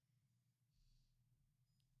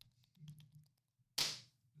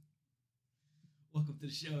Welcome to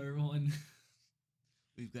the show, everyone.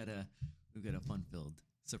 we've got a fun-filled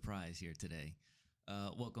surprise here today.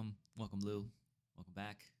 Welcome, Lou. Welcome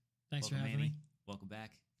back. Thanks welcome, for having Manny. me. Welcome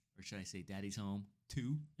back, or should I say, Daddy's home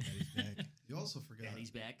too? Daddy's back. You also forgot.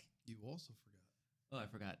 Daddy's back. You also forgot. Oh, I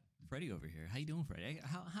forgot Freddy over here. How you doing, Freddy?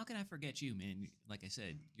 How can I forget you, man? Like I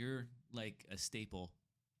said, you're like a staple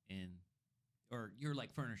or you're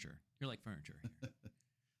like furniture. You're like furniture here.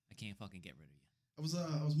 I can't fucking get rid of you.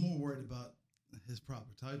 I was more worried about his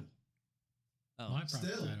proper title. Oh, My proper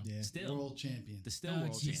still, title. Yeah. still world champion. the still Oh,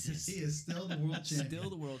 world Jesus. He is still the world champion. champion. Still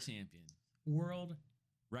the world champion. World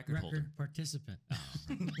Record holder. participant.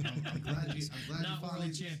 I'm glad you Not finally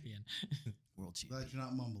world champion. World champion. Glad you're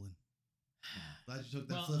not mumbling. Glad you took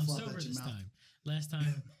that Well, flip I'm flop sober at your this mouth. time. Last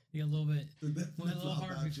time, you got a little bit Took that went a little flip-flop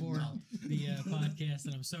hard out your before mouth. the podcast,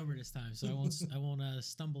 and I'm sober this time, so I won't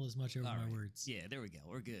stumble as much over All my right. words. Yeah, there we go.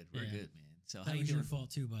 We're good. We're Yeah. good, man. So That how you was doing? your fault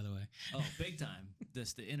too, by the way. Oh, big time.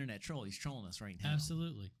 This the internet troll. He's trolling us right now.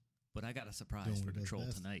 Absolutely. But I got a surprise Doing for what the he does troll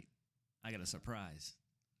best. tonight. I got a surprise.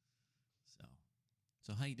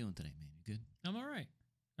 So how you doing today, man? You good? I'm all right.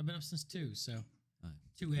 I've been up since 2, so Uh,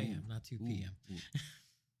 2 a.m., not 2 p.m. ooh.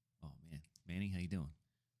 Oh man, Manny, how you doing?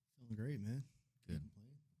 Feeling great, man. Good. Can't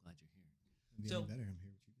complain. Glad you're here. I'm So- getting better. I'm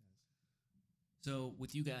here with you guys. So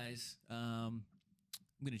with you guys, I'm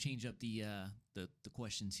going to change up the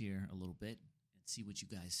questions here a little bit and see what you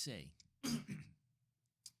guys say. If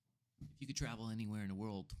you could travel anywhere in the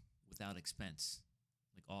world without expense,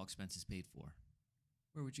 like all expenses paid for,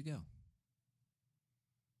 where would you go?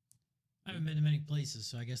 I haven't been to many places,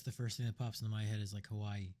 so I guess the first thing that pops into my head is like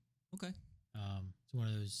Hawaii. Okay. It's one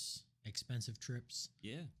of those expensive trips,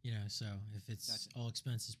 Yeah. so if it's Gotcha. all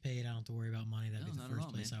expenses paid, I don't have to worry about money. That'd No, be the not at first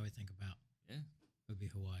all, place man. I would think about. Yeah. Would be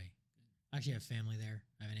Hawaii. I actually have family there.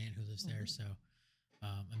 I have an aunt who lives there, so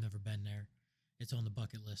I've never been there. It's on the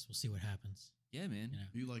bucket list. We'll see what happens. Yeah, man. You know?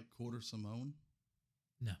 Are you like quarter Samoan?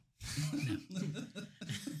 No,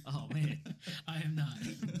 Oh man. I am not.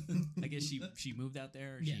 I guess she moved out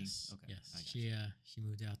there. Or Yes, She, okay. yes. I got you. She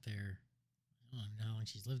moved out there. I don't know how long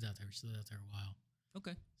she's lived out there. She lived out there a while.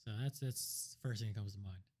 Okay. So that's the first thing that comes to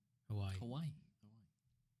mind. Hawaii. Hawaii. Man.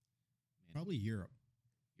 Probably Europe.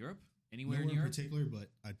 Europe? Anywhere Nowhere in Europe? particular, but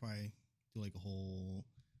I'd probably do like a whole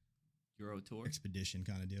Euro tour. expedition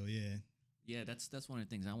kind of deal. Yeah. Yeah, that's one of the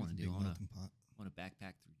things I want to Big do. I want melting pot. to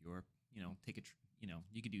backpack through Europe. You know, take a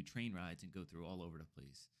you could do train rides and go through all over the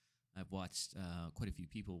place. I've watched quite a few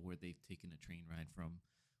people where they've taken a train ride from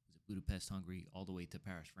Budapest, Hungary, all the way to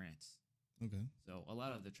Paris, France. Okay. So a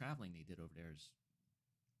lot of the traveling they did over there is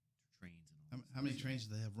trains and all. How many trains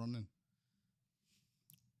do they have running?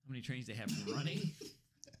 How many trains they have running?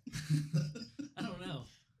 I don't know.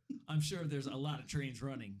 I'm sure there's a lot of trains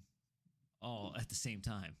running all at the same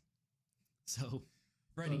time. So, How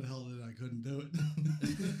Freddy. the hell did I couldn't do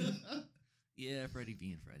it? Yeah, Freddy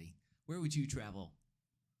being Freddy. Where would you travel?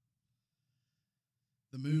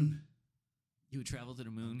 The moon. You would travel to the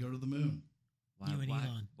moon? Go to the moon. Why, You and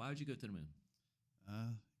Elon. why would you go to the moon?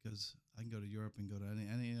 Because I can go to Europe and go to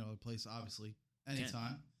any other place, obviously,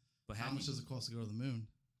 anytime. But How have much you- does it cost to go to the moon?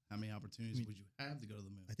 How many opportunities would you have to go to the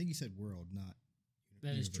moon? I think you said world, not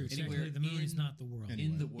That is true. universe. Anywhere Technically, the moon is in- not the world. Anyway.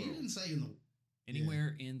 in the He world? didn't say in the.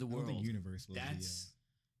 Anywhere in the I don't world. think universe was That's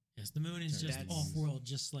Yes, the moon is just That's- off-world,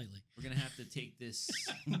 just slightly. we're gonna have to take this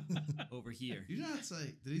over here. You did not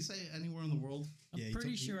say. Did he say anywhere in the world? I'm Yeah, he pretty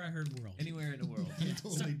told- sure I heard world. Anywhere in the world. Yeah,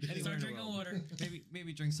 totally start, did. start Anywhere in the drinking world. water.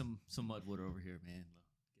 Maybe drink some mud water over here, man.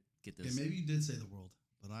 Get Okay, this. maybe you did say the world,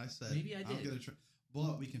 but I said Maybe I I'm did. gonna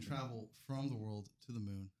but we can travel from the world to the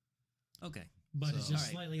moon. Okay. But it's So- just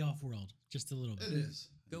Alright. slightly off-world, just a little bit. It is.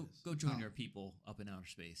 Go It is. join Oh. your people up in outer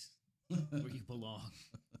space where you belong.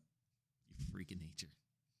 You freaking nature.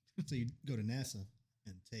 So you go to NASA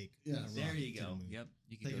and take. Yeah, a There rocket you to the go. moon. Yep.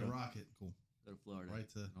 You can Take go a to, rocket. Cool. go to Florida Right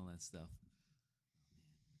to- and all that stuff.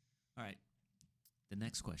 All right. The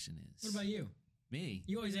next question is What about you? me?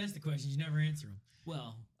 You always ask the questions, you never answer them.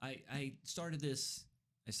 Well, I started these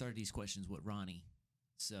questions with Ronnie.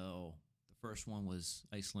 So the first one was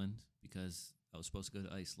Iceland because I was supposed to go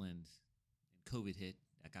to Iceland and COVID hit.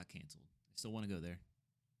 That got canceled. I still want to go there.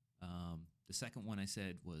 The second one I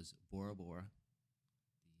said was Bora Bora.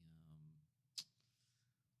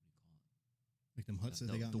 What do you call it? Like them huts that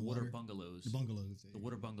The, they got the in the water water. bungalows. The bungalows. The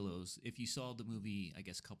water bungalows. If you saw the movie, I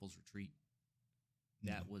guess Couples Retreat,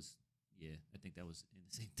 that was, yeah, I think that was in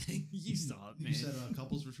the same thing. You saw it, man. You said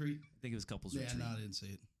couples retreat. I think it was Couples Yeah, Retreat. no, I didn't see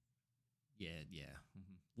it. Yeah.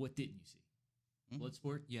 What didn't you see?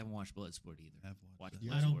 Bloodsport? You haven't watched Bloodsport either. I've watched Watch it.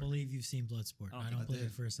 Bloodsport. I don't believe you've seen Bloodsport. I don't I think don't I believe did.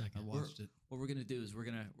 it for a I second. watched it. What we're gonna do is we're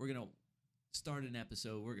gonna start an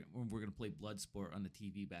episode. We're gonna play Bloodsport on the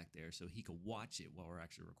TV back there, so he could watch it while we're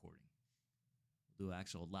actually recording. We'll do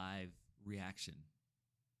actual live reaction.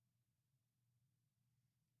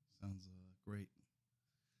 Sounds great.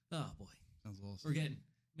 Oh boy, Sounds awesome. we're getting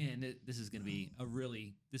man. This is gonna be a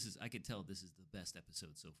really. I could tell this is the best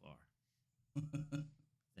episode so far.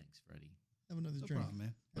 Thanks, Freddy. Have another No drink. problem,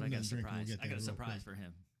 man. But Have I got a another drink and surprise. we'll get I got there a real surprise quick. for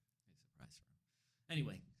him.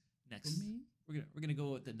 Anyway, next me? we're gonna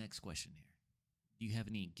go with the next question here. Do you have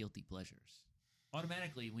any guilty pleasures?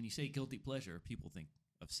 Automatically, when you say guilty pleasure, people think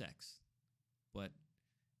of sex, but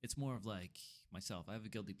it's more of like myself. I have a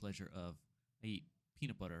guilty pleasure of I eat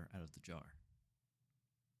peanut butter out of the jar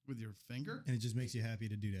With your finger? And it just makes you happy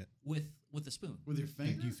to do that. with a spoon. With your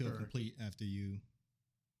finger? Like you feel or- complete after you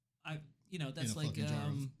That's in a like fucking jar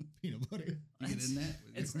of peanut butter. You get in that?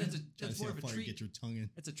 with It's your that's, friend? Try to that's see more how of a far you get treat. your tongue in.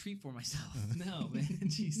 That's a treat for myself. Uh-huh. No, man,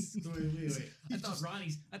 jeez. Wait. I thought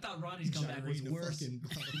Ronnie's comeback was Gyrating the worse. fucking-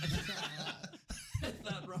 I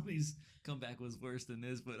thought Ronnie's comeback was worse than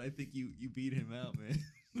this, but I think you beat him out, man.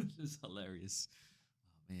 Which is hilarious.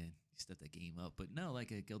 Oh man, you stepped that game up. But no,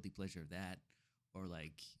 like a guilty pleasure of that, or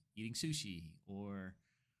like eating sushi, or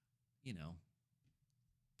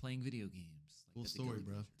playing video games. Like Cool that's a story, guilty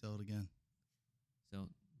bro. pleasure. Tell it again. So,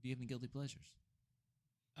 do you have any guilty pleasures?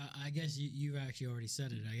 I guess you actually already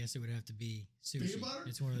said it. I guess it would have to be sushi. Peanut butter?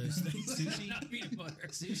 It's one of those things. Sushi? Not peanut butter.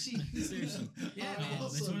 Sushi. Sushi. Yeah, man.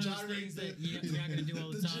 It's one of those things that you're not going to do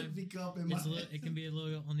all the time. Jiffy cup in my It can be a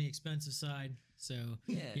little on the expensive side. So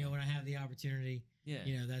Yeah. when I have the opportunity,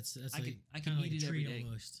 Yeah. that's I like could kind of like eat a it every treat day.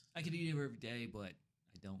 almost. I could eat it every day, but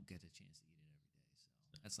I don't get a chance to eat it every day.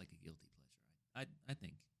 So that's like a guilty pleasure. I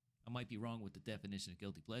think I might be wrong with the definition of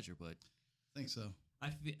guilty pleasure, but I think so.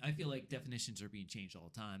 I feel like definitions are being changed all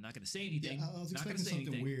the time. Not going to say anything. Yeah, I was not going expecting to say something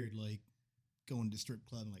anything. weird, like going to strip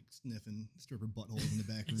club and like sniffing stripper buttholes in the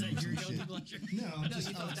back room. Is that or your some guilty shit. pleasure? No, I'm No, just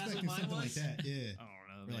you I thought was that's what expecting mine something like was? that. Yeah, I don't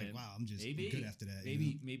know, we're man. like, wow, I'm just Maybe good after that.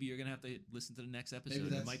 Maybe you're gonna have to listen to the next episode. It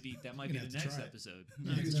that's- might be that might I'm be gonna the have to next try it. episode.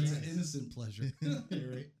 Maybe That's that's right. an innocent pleasure. yeah,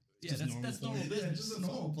 right. Yeah, Just that's normal normal for you. business. Yeah, just a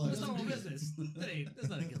normal pleasure. That's normal business. That's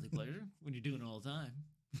not a guilty pleasure when you're doing it all the time.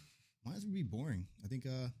 Mine would be boring. I think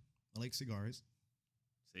I like cigars,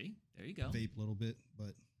 See, there you go. vape a little bit,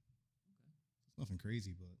 but it's nothing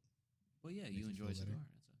crazy. But Well, yeah, Makes you you enjoy feel a cigar. better.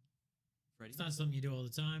 Freddie, It's not something you do all the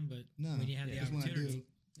time, but no, when you have the just when I opportunity,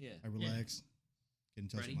 do, yeah. I relax, get in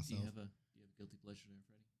touch Freddie, with do you myself. have a guilty pleasure there,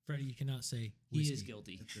 Freddie? Freddie, you cannot say He whiskey. is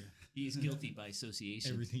guilty. That's a- He is guilty by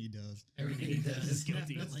association. Everything he does. Everything he does is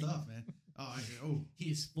guilty. That's Definitely. tough, man. Oh, He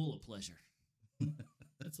is full of pleasure.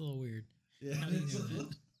 That's a little weird. yeah. How do you know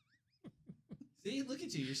that? See, look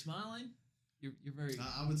at you. You're smiling. You're very.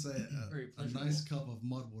 I would say Very a nice cup of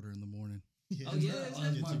mud water in the morning. Yeah, Oh, yeah, it'll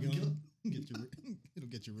that's get my you going. guilt. It'll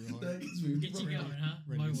get you real That hard. gets me Get you ready. going, huh?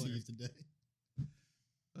 Ready Mud to see water. you today.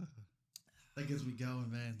 That gets me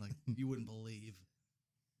going, man. Like you wouldn't believe.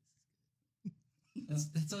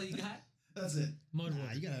 That's all you got. That's it. Mud Nah,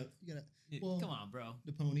 water. you gotta. Well, Come on, bro.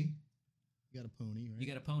 The pony. You got a pony, right? You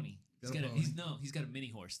got a pony. Got a pony. He's got a mini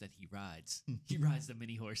horse that he rides. He rides the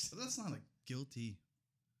mini horse. But that's not a guilty.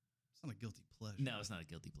 It's not a guilty pleasure. No, it's not a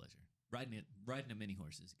guilty pleasure. Riding a mini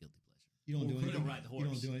horse is a guilty pleasure. You don't do We anything. don't ride the You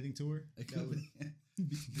horse. don't do anything to her. It That could would be,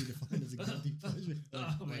 be defined as a guilty pleasure.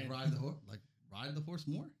 Oh, like man. ride the horse. Like ride the horse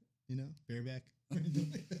more You know, bareback.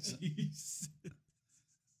 Jeez.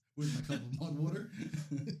 with my cup of mud water.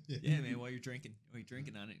 Yeah, man. While you're drinking on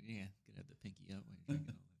it, yeah, gonna have the pinky up while you're drinking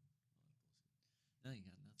all that. No, you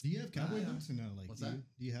got nothing. Do you have cowboy Yeah. boots or no? Like, What's do you, that?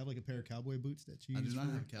 do you have like a pair of cowboy boots that you I do use not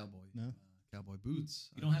for- have cowboy boots.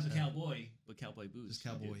 You I don't have a just cowboy, but cowboy boots. Just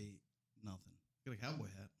cowboy nothing. Got a cowboy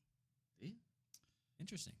hat. Do you?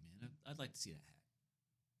 Interesting, man. I'd like to see that hat.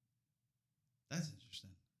 That's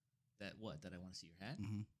interesting. That what? That I want to see your hat.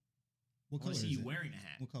 Mm-hmm. What I color want to is see you it? wearing a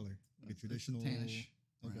hat. What color? Like a traditional. tannish.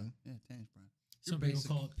 Okay. Brown. Yeah, tannish brown. Some You're people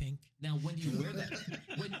basic. call it pink. Now, when do you wear that?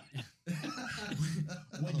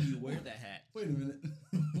 When do you wear that hat? Wait a minute.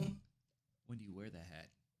 When do you wear that hat?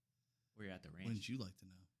 Where you're at the ranch? Wouldn't you like to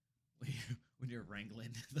know? When you're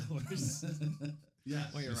wrangling the horse.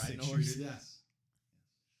 Yes. When you're The riding a 6 horse. shooter. Yes.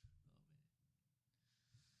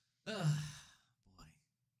 Boy,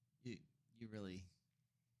 you really.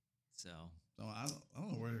 So So I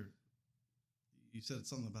don't know where. You said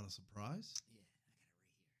something about a surprise.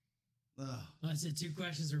 yeah, Ugh. Well, that's it. 2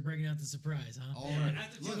 questions. We're bringing out the surprise, huh? All I right.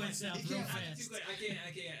 got it. You went south you real can't- fast. I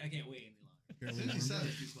can't wait any longer. Fairly As soon as he warm. said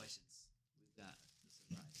it, 2 questions. We've got the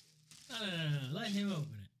surprise. No. Let him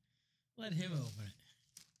open it. Let him open it.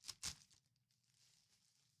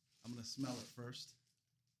 I'm gonna smell it first.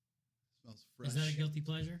 Smells fresh. Is that a guilty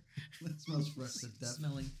pleasure? It smells fresh to death.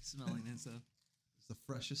 Smelling and stuff. the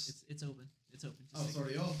freshest. It's open. It's open. Oh, it's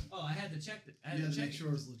already open. Oh, I had to check it. You had to make sure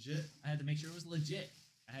it was legit. I had to make sure it was legit.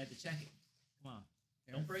 I had to check it. Come on,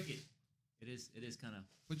 Here. don't break it. It is kind of.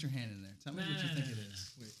 Put your hand in there. Tell me what you think it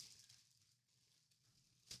is. Wait.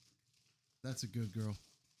 That's a good girl.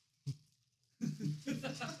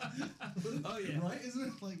 Oh yeah. Right? Isn't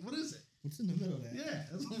it? Like, what is it? What's in the middle of that? Yeah,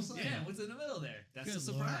 that's what I'm saying. Yeah, what's in the middle there? That's Good the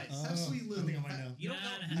surprise. Lord. Have Sweet Lou. I think I might know. You don't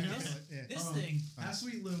Nah, know nah, this, yeah. this Hold on. thing. Have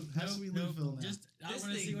Sweet Lou. Have Sweet Lou Phil now. Just I This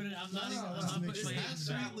want to see thing- what it. I'm not No, even. no, I'm no, not make putting sure. my Have hand in the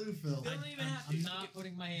Sweet bag. Lou Phil. You don't even have to. I'm not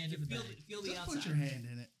putting my hand in the feel, bag. feel the Just outside. put your hand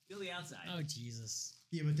in it. Feel the outside. Oh Jesus!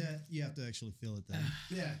 Yeah, but that you have to actually feel it. Then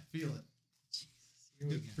Yeah, feel it. Here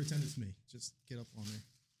we go. pretend it's me. Just get up on there.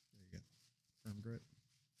 There you go. Firm grip.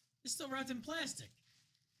 It's still wrapped in plastic.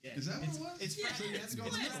 Yeah. Is that what it was? It's Yeah, fragile. you have to go in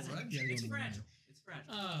the It's middle, fragile. right? You gotta go It's in the middle. fragile. It's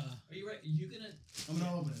fragile. Uh, Are you ready? You gonna? I'm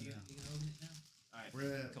gonna open it You, now. you gonna open it now? All right.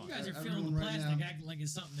 We're Come on. you guys are everyone feeling the right plastic, now- acting like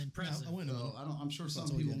it's something No, impressive. I went in the So middle. I'm sure some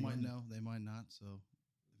That's all people you might gotta know. They might not. So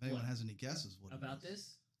if anyone What? has any guesses, what it About is. this?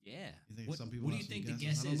 Yeah. You think what, some people what do have you some think the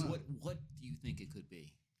guesses? guess I don't is? know. What do you think it could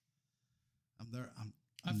be? I'm there. I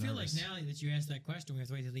I'm feel like nervous. now that you asked that question, we have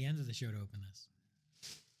to wait till the end of the show to open this.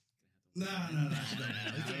 No.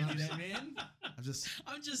 You can't do that, man. I'm just.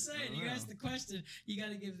 I'm just saying, I you don't asked know. the question, you got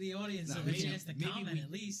to give the audience No, a maybe- chance to comment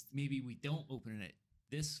at least. Maybe we don't open it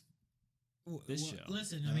this This show.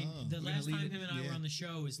 Listen, I mean, Oh. the We're gonna last leave time it- him and I were yeah. on the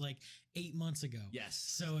show was like 8 months ago. Yes.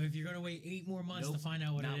 So if you're gonna wait 8 more months Nope, to find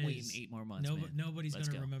out what not it waiting is, 8 more months. Man. nobody's Let's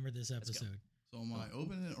gonna go. remember this Let's go. episode. So am I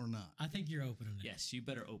opening it or not? I think you're opening it. Yes, you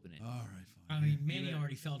better open it. All right, I fine. mean, You Manny better-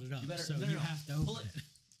 already felt it up, you better- so no, you no. have to open Pull it. it.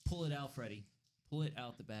 Pull it out, Freddy. Pull it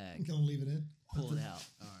out the I'm bag. gonna leave it in. Pull it out.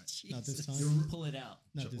 All right. Not this Jesus. time. You're- Pull it out.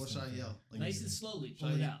 Not this what should time. I yell? Like, Nice Leave it and in. slowly. Should Pull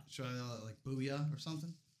it I, out. should I yell it like booyah or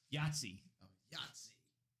something? Yahtzee. Oh, Yahtzee.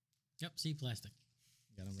 Yep, see plastic.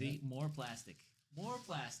 Got 'em See, wrapped. more plastic. More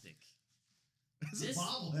plastic. It's This- a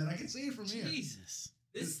bobblehead. I can see it from here. Jesus.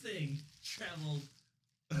 This thing traveled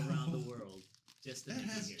around the world just to That make it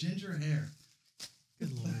has here. ginger hair.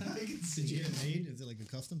 Good lord. I can see Did you it. get it made? Is it like a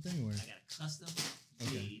custom thing or? I got a custom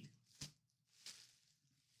Okay. made.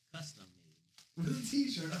 Custom made. With a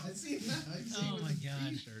t-shirt. I see it now. I see Oh it with my a God.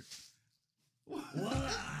 t-shirt.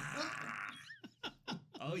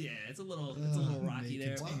 Oh yeah, it's a little rocky May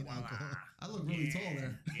there. contain Wah, wah, alcohol. I look really tall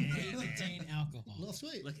there. Yeah, May man. contain alcohol. Little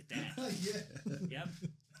sweet. Look at that. Yeah. Yep.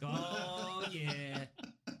 Oh yeah.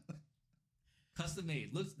 Custom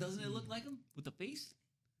made. Doesn't it look like him with the face?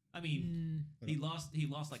 I mean, Mm, he lost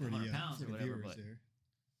like For the, 100 pounds for or the whatever, viewers but there.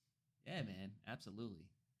 yeah, man, absolutely.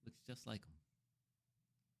 Looks just like him.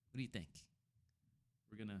 What do you think?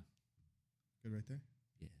 We're gonna Good right there.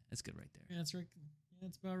 yeah, that's good right there. yeah, that's right. Yeah,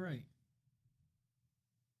 that's about right.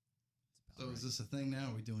 It's So about is right. this a thing now?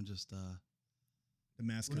 Or are we doing just The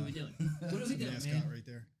mascot. What are we doing? What are That's we a doing, mascot man? right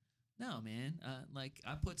there. No, man. Like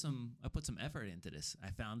I put some effort into this. I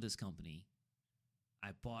found this company. I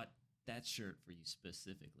bought that shirt for you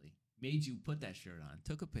specifically. Made you put that shirt on.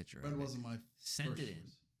 Took a picture Red of it. wasn't my Sent first it in.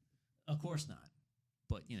 choice. Of course not.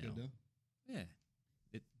 But you know, Good though. yeah.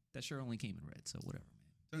 That shirt only came in red, so whatever,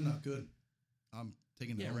 man. Turned out good. I'm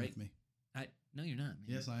taking it Yeah, home right. with me. No, you're not, man.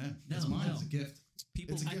 Yes, I am. No, it's mine. no. It's a gift.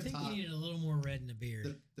 People. It's a I gift think top. you needed a little more red in the beard.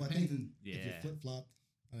 The Well, I think- painting. If you yeah. flip flopped,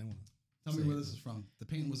 I didn't want to. Tell me Say where it. this is from. The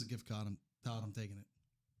paint was a gift, Todd. I'm taking it.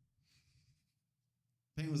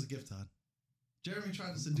 Paint was a gift, Todd. Jeremy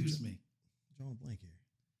tried to seduce me. Drawing a blank here.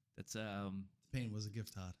 That's The paint was a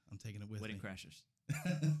gift, Todd. I'm taking it with Wedding me. Crashers.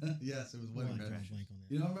 Yes, it was Why Wedding drawing a Crashers. blank on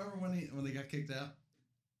that? You know, remember when they got kicked out?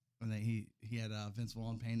 When he had Vince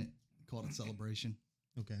Vaughn paint it, called it Celebration.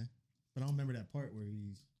 Okay, but I don't remember that part where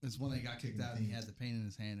he's. It's when they got kicked Taking out the and he paint. had the paint in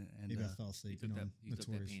his hand and Maybe I fell asleep. took You know, that- I'm he took that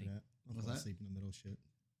notorious for painting. that. I What's fall that? asleep in the middle of shit.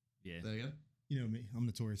 Yeah. There you go. You know me. I'm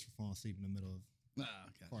notorious for falling asleep in the middle of Ah,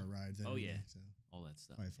 okay. car rides. Oh, anyway, yeah. So All that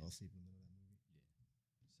stuff. I fell asleep in the middle of that movie.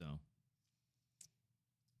 So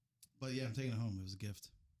But yeah, I'm taking it home. It was a gift.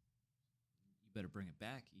 you better bring it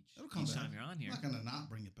back It'll come each back. time you're on I'm here. not gonna not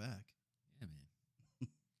bring it back. Yeah, man.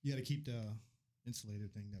 You got to keep the insulator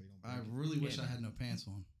thing that we don't. I break it. really wish Yeah, I man. had no pants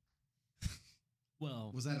on.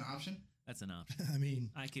 Well, Was that an option? that's an option. I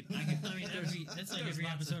mean, I could. I mean, that's like there's every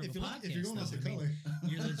lots of- episode of a if podcast. you're going off though. the I mean, color,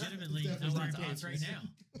 you're legitimately It's no definitely lots of three pants right choices.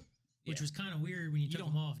 now, which Yeah. was kind of weird when you You took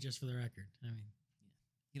them don't- off. Just for the record, I mean,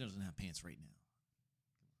 He doesn't have pants right now.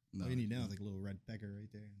 No. all you need now is like a little red pecker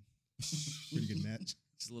right there. Pretty good match.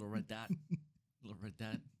 Just a little red dot. Little red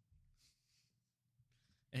dot.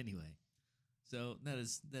 Anyway, so that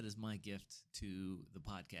is my gift to the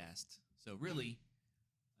podcast. So really,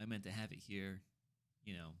 I meant to have it here.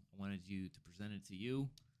 You know, I wanted you to present it to you.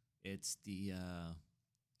 It's the,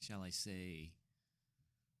 shall I say,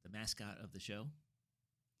 the mascot of the show.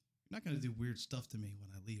 You're not gonna do weird stuff to me when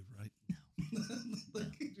I leave, right?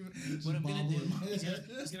 What I'm gonna do?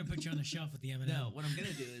 He's gonna put you on the shelf with the M&M. No, what I'm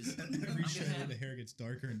gonna do is Every show, the hair gets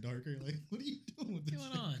darker and darker. Like, what are you doing with this?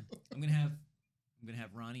 What's going on? I'm gonna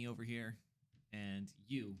have Ronnie over here, and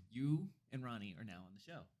you and Ronnie are now on the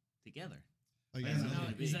show together. Oh, you I guys know. know.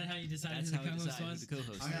 Is that how you decided That's who the how we co-host decided who was? the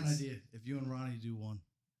co-host I got an is. idea. If you and Ronnie do one,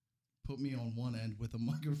 put me on one end with a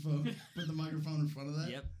microphone. Put the microphone in front of that.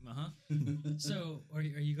 Yep. So, are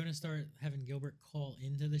you going to start having Gilbert call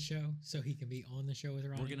into the show so he can be on the show with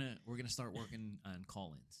Ronnie? We're gonna start working on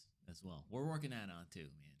call-ins as well. We're working that on too,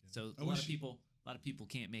 man. So I a lot wish- of people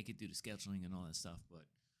can't make it due to scheduling and all that stuff, but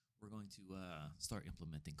we're going to start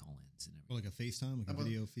implementing call-ins and Or everything. like a FaceTime, like How a about-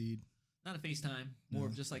 video feed. Not a FaceTime, more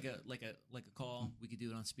of No. just like a call. We could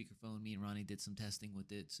do it on speakerphone. Me and Ronnie did some testing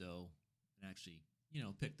with it, so it actually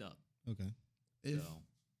picked up. Okay.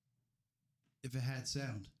 If it had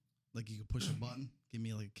sound, like you could push a button, give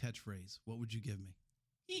me like a catchphrase. What would you give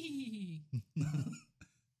me?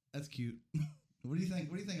 That's cute. What do you think?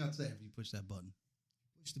 What do you think I'd say if you push that button?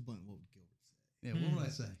 Push the button. What would Gilbert say? Yeah, what would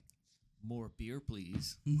I say? More beer,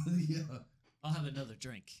 please. Yeah. I'll have another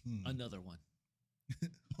drink. Hmm. Another one.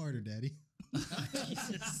 Harder, Daddy.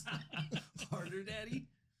 Jesus. Harder, Daddy.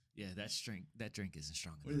 Yeah, that drink isn't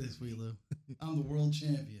strong What enough. is this, Wheelo? I'm the world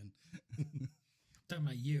champion. Talking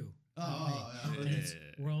about you. Yeah. It's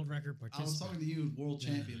world record I was participant. talking to you, world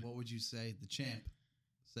champion. What would you say, the champ,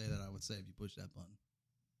 say that I would say if you push that button?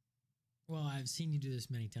 Well, I've seen you do this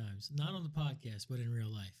many times, not on the podcast, but in real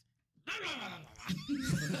life.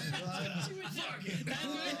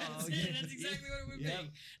 That's it. That's exactly what it would Yep. be.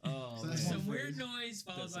 Oh, So man. that's Some one weird phrase. noise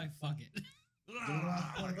followed Does by it? fuck it.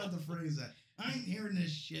 I got the phrase that I ain't hearing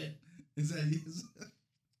this shit. Is that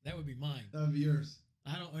That would be mine. that would be yours?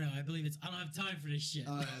 I don't know. I believe it's I don't have time for this shit.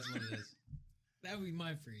 Oh, that's what it is. That would be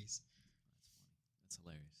my phrase. That's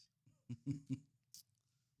hilarious.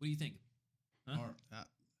 What do you think? Huh? Or,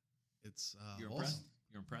 it's You're awesome. impressed?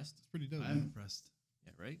 You're impressed? It's pretty dope. I am man. impressed.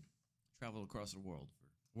 Yeah, right? Traveled across the world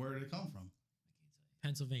for Where did it come from?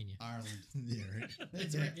 Pennsylvania. Ireland. Yeah, right.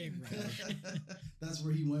 That's where it came from. That's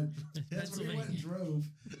where he went. That's where he went and drove.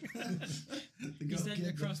 To He go said get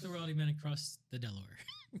across the world, he meant across the Delaware.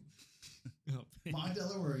 my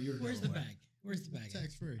Delaware or your Where's the Delaware? bag? Where's the bag? at?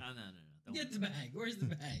 Tax free. No. Don't Get worry. the bag. Where's the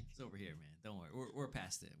bag? It's over here, man. Don't worry. We're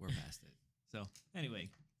past it. We're past it. So anyway,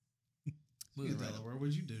 Speaking moving of right Delaware,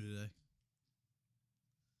 what'd you do today?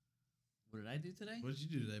 What did I do today? What did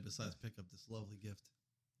you do today besides pick up this lovely gift?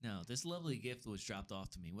 No, this lovely gift was dropped off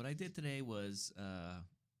to me. What I did today was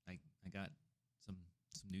I got some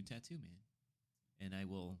new tattoo, man, and I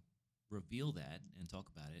will reveal that and talk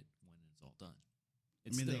about it when it's all done.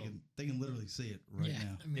 It's I mean, still, they can literally see it right yeah,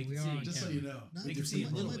 now. I mean, They we can are see- on Just so camera. you know. No, They can it see a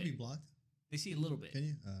might little be bit. blocked. they see a little bit. Can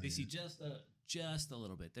you? They see Yeah. just a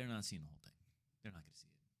little bit. They're not seeing the whole thing. They're not going to see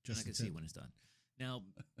it. They're Just not going the to see it tip. when it's done. Now,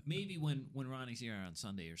 maybe when Ronnie's here on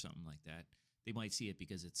Sunday or something like that, they might see it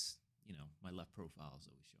because it's my left profile is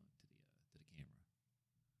always showing to the camera,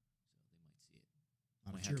 so they might see it.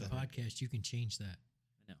 I'm Might It's have your to- podcast. You can change that.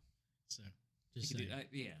 I know. So I just could do, saying.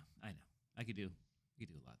 yeah, I know. I could do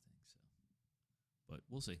a lot of things. So, but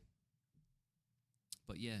we'll see.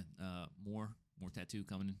 But yeah, more tattoo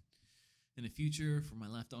coming in the future for my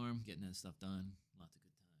left arm. Getting that stuff done. Lots of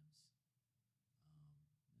good times.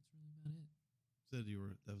 That's really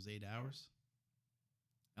about it. Said that was 8 hours.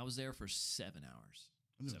 I was there for 7 hours.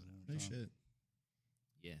 I knew it was 7 a long Hey, time. shit.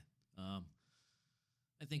 Yeah.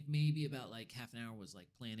 I think maybe about like half an hour was like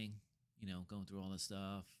planning, going through all this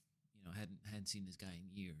stuff. Hadn't seen this guy in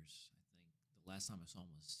years. I think the last time I saw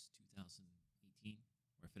him was 2018,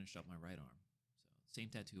 where I finished up my right arm. So same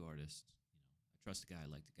tattoo artist. I trust the guy. I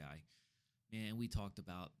like the guy. Man, we talked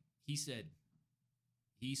about. He said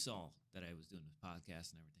he saw that I was doing this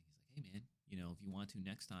podcast and everything. He's like, "Hey, man, if you want to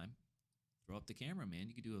next time, throw up the camera, man.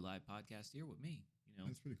 You could do a live podcast here with me.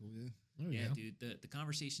 That's pretty cool. Yeah. There we Yeah, go. dude. The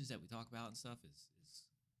conversations that we talk about and stuff was interesting,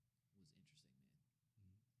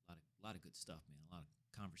 man. A lot of good stuff, man. A lot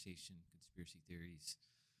of conversation, conspiracy theories,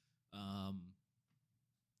 a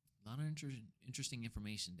lot of interesting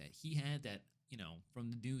information that he had that from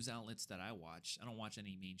the news outlets that I watch. I don't watch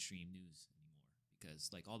any mainstream news anymore because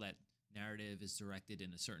like all that narrative is directed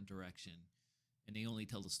in a certain direction, and they only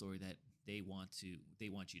tell the story that they want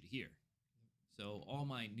you to hear. So all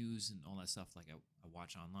my news and all that stuff, like I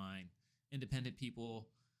watch online, independent people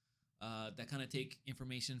that kind of take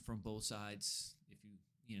information from both sides. If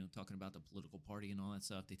you talking about the political party and all that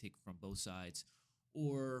stuff, they take it from both sides,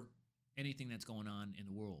 or anything that's going on in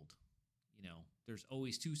the world. There's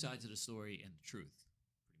always two sides of the story and the truth,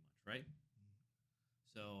 pretty much, right?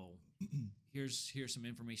 So here's some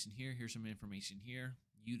information here. Here's some information here.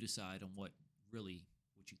 you decide on what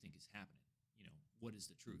you think is happening. You know, what is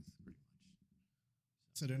the truth, pretty much.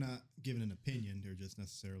 So they're not giving an opinion; they're just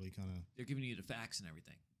necessarily kind of They're giving you the facts and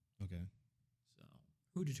everything. okay. So,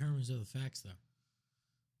 Who determines the facts, though?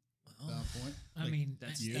 Valid point. I Like, mean,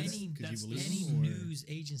 that's- you? any, 'Cause you believe any them, or- news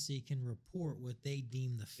agency can report what they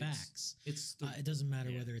deem the facts. it's It doesn't matter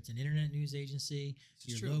yeah. whether it's an internet news agency, This is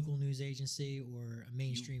your true. local news agency, or a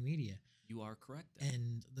mainstream media. You are correct. Then.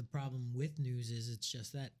 And the problem with news is it's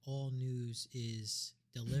just that all news is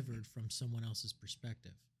delivered from someone else's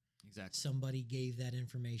perspective. Exactly. Somebody gave that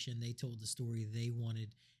information. They told the story they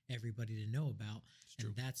wanted everybody to know about. It's true.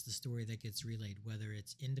 And that's the story that gets relayed, whether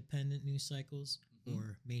it's independent news cycles Mhm.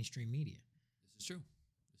 or mainstream media. This is true.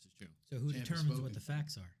 This is true. So who Champ has determines what spoken. the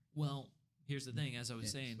facts are? Well, here's the thing. As I was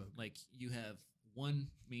Yeah, saying, spoken. like you have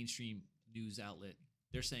one mainstream news outlet,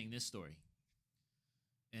 they're saying this story,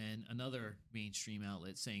 and another mainstream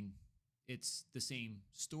outlet saying it's the same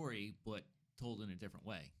story but told in a different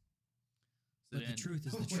way. So But the then- truth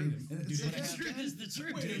is the Wait a truth. minute. Do they The have- truth is the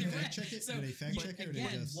truth. Do they Either fact way. check it? So, Do they fact but check it, or they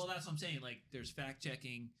again, just? Well, that's what I'm saying. Like, there's fact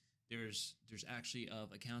checking. There's actually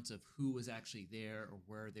of accounts of who was actually there or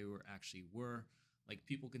where they were. Like,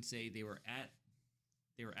 people can say they were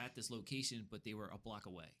at this location, but they were a block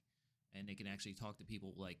away, and they can actually talk to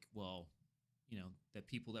people like, well, you know, the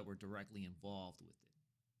people that were directly involved with it,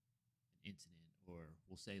 an incident, or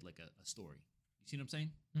we'll say like a story. You see what I'm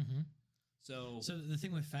saying? Mhm. So So the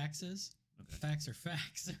thing with facts is, okay. facts are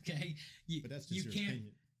facts. Okay, you, But that's you just your can't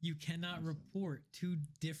opinion. you cannot report two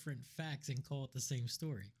different facts and call it the same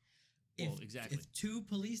story. Well, exactly. If two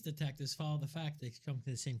police detectives follow the fact, they come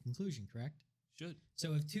to the same conclusion, correct? Should,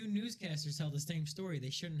 So if two newscasters tell the same story, they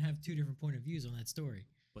shouldn't have two different point of views on that story.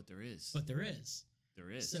 but there is. But there is. there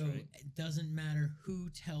is. So right? it doesn't matter who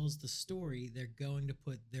tells the story, they're going to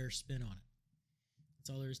put their spin on it. That's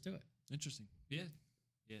all there is to it. Interesting. Yeah.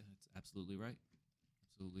 Yeah, that's absolutely right.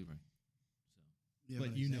 Absolutely right. So,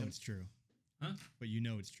 But you know it's true. Huh? But you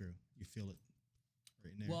know it's true. You feel it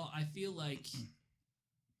right in there. well, I feel like,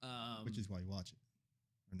 which is why you watch it,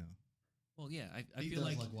 or no? well, yeah, I He feel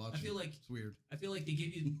does like, watching. I feel like, It's weird. I feel like they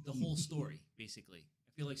give you the whole story, basically.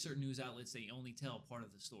 I feel like certain news outlets they only tell part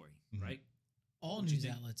of the story, Mhm. right? All What you news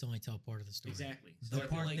think? outlets only tell part of the story. Exactly. So I The feel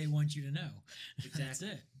part like, they want you to know. That's Exactly.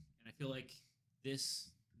 it. and I feel like this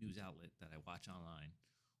news outlet that I watch online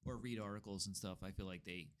or read articles and stuff, I feel like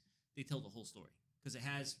they tell the whole story because it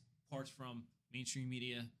has parts from mainstream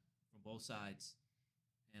media from both sides,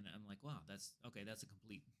 and I'm like, wow, that's okay. That's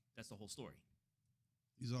the whole story.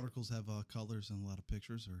 These articles have colors and a lot of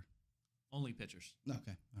pictures, or Only pictures.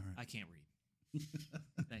 okay, all right. I can't read.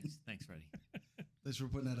 Thanks, Freddy. Thanks for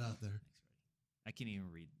putting that out there. Thanks, Freddy. I can't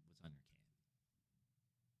even read what's on your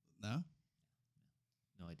can.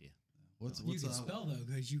 No, No idea. what's You what's can spell though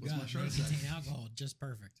because you what's got my shirt nicotine say? alcohol just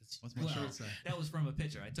perfect. It's, what's my Well, shirt say? That was from a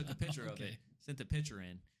picture. I took a picture of Okay. it, sent the picture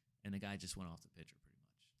in, and the guy just went off the picture pretty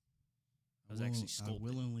much. It was I actually I sculpted.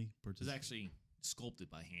 willingly It was participate. actually sculpted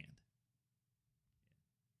by hand.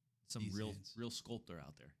 Some These real hands. real sculptor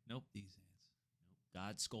out there. Nope. These hands.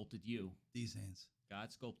 God sculpted you. These hands.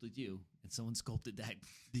 God sculpted you, and someone sculpted that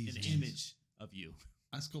These an hands. image of you.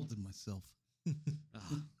 I sculpted myself.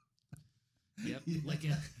 Ah. Yep, Yeah. like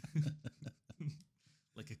a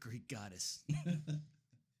like a Greek goddess. I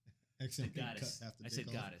Excellent. said goddess. I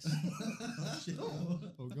said goddess. Shit. Oh,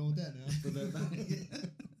 we're going with that now. Put that back.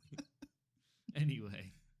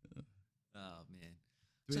 Anyway. Oh man.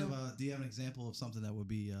 Do you have an example of something that would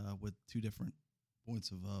be with two different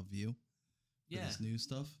points of view? For Yeah. This new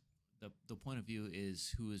stuff. The point of view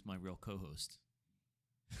is who is my real co-host.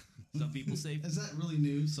 Some people say Is that really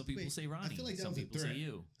news? some people Wait, say Ronnie. I feel like that some was a people threat. say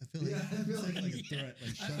you. I feel like, Yeah, I feel like- like a Yeah. threat. Like,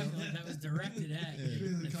 I shut feel up. like that was directed at Yeah. you. You're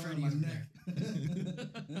the and color of Freddy my over neck.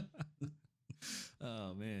 there.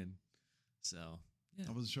 Oh man. So yeah.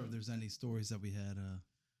 I wasn't sure if there's any stories that we had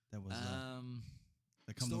that was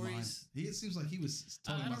that come to mind. stories? It seems like he was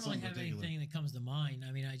talking I about don't really something have particular. anything that comes to mind.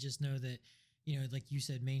 I mean, I just know that, you know, like you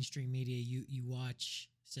said, mainstream media, you watch,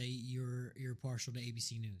 say you're partial to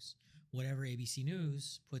ABC News. Whatever ABC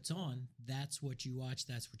News puts on, that's what you watch,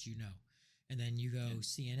 that's what you know. And then you go Yeah.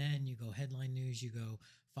 CNN, you go headline news, you go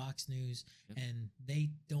Fox News, Yep. and they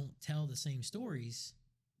don't tell the same stories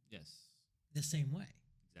Yes. the same way.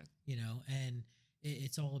 Exactly. You know, and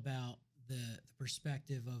it's all about the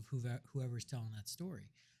perspective of whoever's telling that story.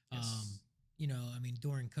 Yes. You know, I mean,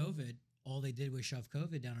 during COVID, all they did was shove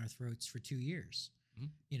COVID down our throats for 2 years.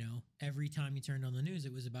 Mhm. You know, every time you turned on the news,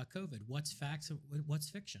 it was about COVID. What's facts? What's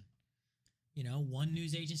fiction? You know, one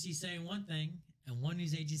news agency saying one thing and one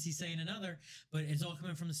news agency saying another, but it's all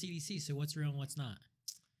coming from the CDC. So what's real and what's not?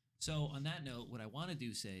 So on that note, what I want to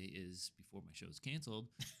do say is, before my show is canceled,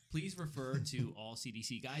 please refer to all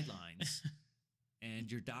CDC guidelines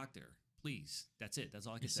and your doctor. Please. That's it. That's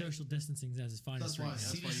all I can say. Social distancing as its finest. That's why- right now.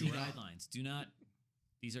 that's why CDC you were out. guidelines. Do not.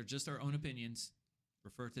 These are just our own opinions.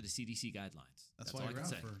 Refer to the CDC guidelines. That's all why I you're can out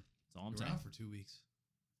say. for. That's all I'm You're saying. out for 2 weeks.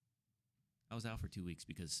 I was out for 2 weeks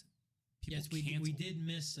because people Yes, we canceled. did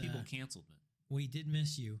miss. People canceled me. We did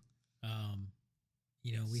miss you.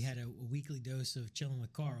 We had a weekly dose of chilling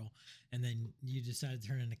with Carl, and then you decided to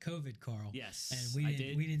turn into COVID Carl. Yes, And I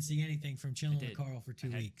did. we didn't see anything from chilling with did. Carl for 2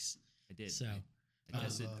 I had- weeks. I did. So, I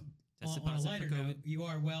tested, tested on a positive lighter for COVID. note, you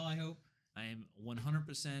are well, I hope. I am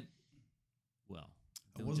 100% well.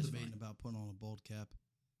 I Doing was just debating fine. about putting on a bald cap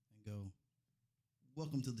and go,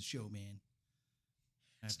 "Welcome to the show, man."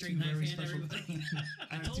 I have Straight two knife very hand, special. everybody.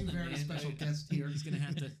 I have told two him, very man, special guests here. He's gonna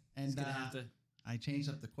have to. And he's gonna have to. I changed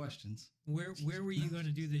up the questions. Where were you going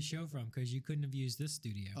to do this show from? Because you couldn't have used this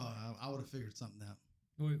studio. Oh, I would have figured something out.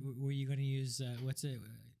 Were you going to use what's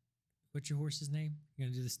your horse's name? You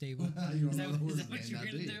going to do the stable? You don't Is know that, the is horse's that what name you're now,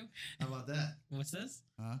 going do to you? do? How about that? What's this?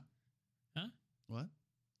 Huh? Huh? What?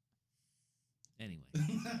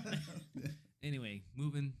 Anyway,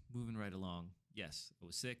 moving right along. Yes, I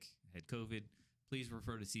was sick. I had COVID. Please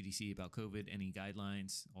refer to CDC about COVID, any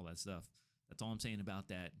guidelines, all that stuff. That's all I'm saying about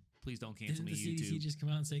that. Please don't cancel Didn't me, the CDC YouTube. just come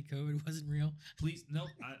out and say COVID wasn't real? Please, nope.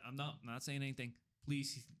 I'm not saying anything.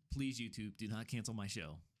 Please, YouTube, do not cancel my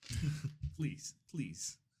show. Please.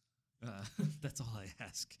 That's all I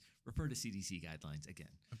ask. Refer to CDC guidelines again.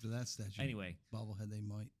 After that statue. Anyway, Bobblehead, they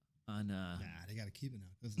might. on Nah, they got to keep it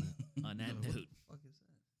now, doesn't it? on that What note, the fuck is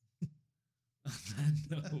that? on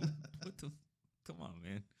that note, what the? Come on,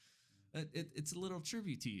 man. It's a little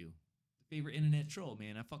tribute to you, favorite internet troll,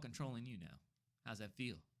 man. I'm fucking trolling you now. How's that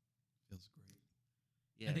feel? Feels great.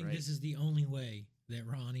 Yeah, I think right? this is the only way that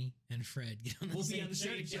Ronnie and Fred get on the We'll same be on the show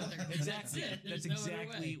same show. together. Exactly. That's it. That's There's no other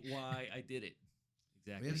exactly way. why I did it.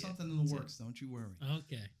 Exactly. We have it. something in the That's it. works, don't you worry.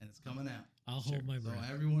 Okay. And it's coming out. I'll Sure. hold my So breath.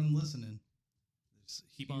 everyone listening, there's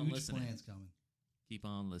Keep huge on listening. plans coming. Keep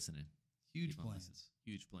on listening. Huge Keep on plans. listening.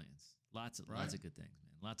 Huge plans. Lots of Right? good things,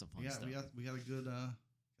 man. Lots of fun We got, stuff. we got a good got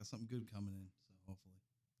something good coming in. So hopefully.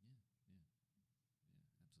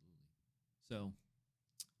 Absolutely. So,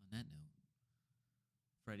 on that note,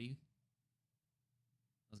 Freddie,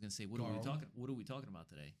 I was gonna say, what are Carl. we talking about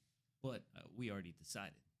today? But we already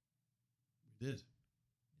decided. We did. Yes, we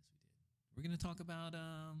did. We're gonna talk about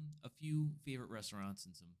a few favorite restaurants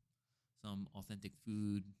and some authentic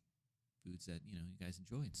foods that you guys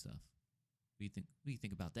enjoy and stuff. What do you think? What do you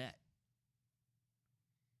think about that?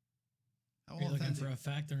 How Are you looking authentic? for a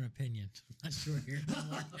fact or an opinion? I'm not sure here.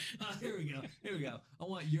 Here we go. Here we go. I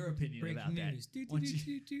want your opinion Breaking about that. news. Do, do, What's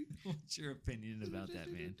do, your- do, do. What's your opinion about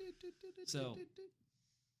that, man? So-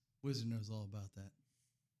 Wizard knows all about that.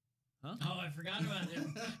 Huh? Oh, I forgot about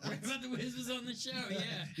him. Forgot about the Wiz was on the show.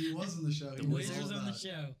 Yeah, He was on the show. The He the knows Wiz all was on the about it.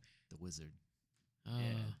 show. The Wizard. Oh,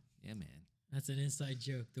 Yeah, man. that's an inside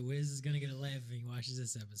joke. The Wiz is gonna get a laugh if he watches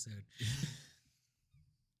this episode.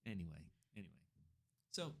 Anyway.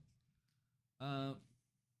 So, we're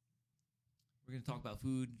gonna talk about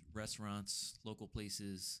food, restaurants, local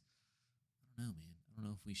places. I don't know, man. I don't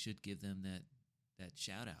know if we should give them that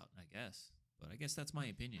shout out. I guess, but I guess that's my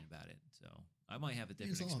opinion about it. So I might have a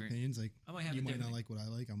different It's all experience. opinions. Like I might have you a might different not like what I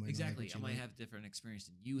like. I might exactly. Not I like what might you like. have a different experience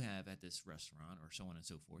than you have at this restaurant, or so on and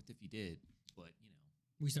so forth. If you did, but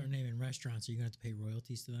We start naming restaurants. Are you gonna have to pay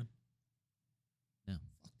royalties to them?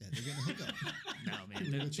 Fuck that. They're getting a hookup. no, man.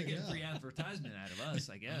 People They're go check it getting out. free advertisement out of us.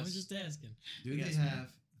 I guess I was just asking. Do Yes, they man.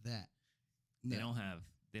 have that? they No.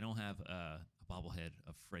 don't have a bobblehead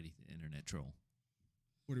of Freddy the Internet Troll.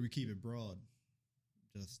 Or do we keep it broad?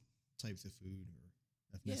 Just types of food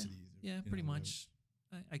or ethnicities? Or, Yeah, you pretty know, whatever. much.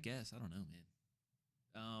 I guess. I don't know,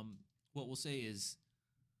 man. What we'll say is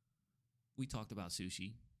we talked about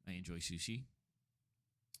sushi. I enjoy sushi.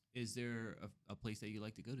 Is there a place that you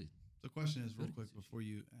like to go to? The question is real Good. quick before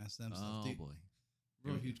you ask them stuff. Oh, Do you- boy.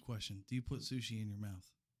 real Here we huge question. Do you put sushi in your mouth?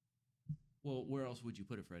 Well, where else would you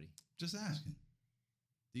put it, Freddie? Just asking.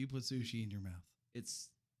 Do you put sushi in your mouth? It's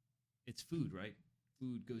food, right?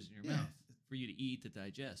 Food goes in your Yeah. mouth for you to eat, to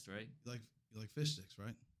digest, right? You like fish sticks,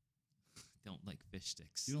 right? Don't like fish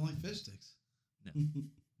sticks. You don't like fish sticks. No.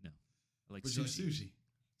 I like But you like sushi. sushi.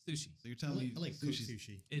 Sushi. So you're I telling me like cooked sushi's-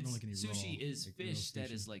 sushi. I It's don't like any sushi raw, is like real fish that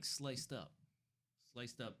sushi. is like sliced up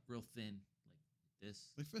real thin, like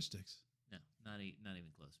this. like fish sticks. No, not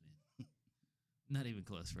even close, man. Not even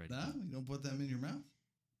close, Freddie. No, you don't put them in your mouth.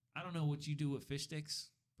 I don't know what you do with fish sticks,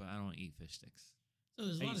 but I don't eat fish sticks. So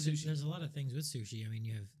there's I a lot eat of sushi. there's a lot of things with sushi. I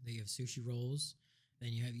mean, they have sushi rolls,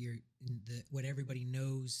 Then you have what everybody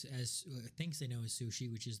knows as thinks they know as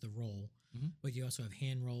sushi, which is the roll. Mhm. But you also have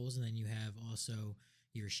hand rolls, and then you have also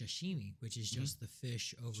your sashimi, which is just the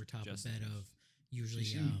fish over top Just a the bed fish. of usually.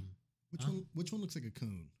 Sashimi. Which Huh? one? Which one looks like a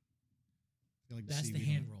cone? I feel like That's the seaweed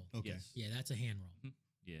hand one. roll. Okay. Yes. Yeah, that's a hand roll. Yeah.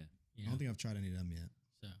 You I know? don't think I've tried any of them yet.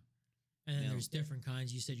 So, and then Now- there's different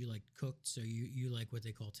kinds. You said you like cooked, so you like what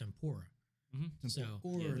they call tempura. So-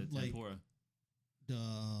 or Yeah, the like tempura.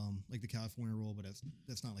 the California roll, but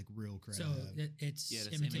that's not like real crab. So it's Yeah, that's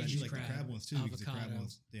but I imitation do like crab, the crab ones too, because the crab avocado,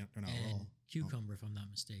 ones they're not and raw. cucumber, if I'm not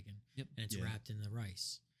mistaken. Yep. And it's Yeah. wrapped in the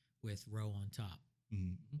rice with roe on top,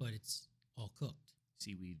 Mm-hmm. but it's all cooked.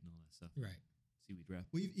 Seaweed and all that stuff. Right. Seaweed wrap.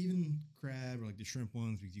 Well, even crab or like the shrimp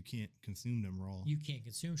ones, because you can't consume them raw. You can't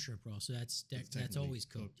consume shrimp raw, so that's Technically always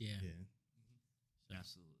cooked. Yeah. Yeah, So-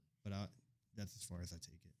 Absolutely. but that's as far as I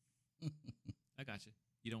take it. I got you.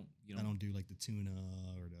 You don't. I don't do like the tuna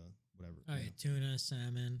or the whatever. All right, tuna,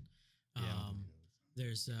 salmon. Yeah, I don't do those.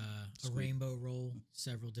 There's a Squid. rainbow roll,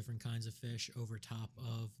 several different kinds of fish over top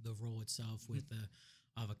of the roll itself with the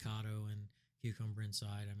avocado and cucumber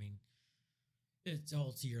inside. I mean, it's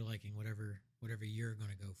all to your liking, whatever you're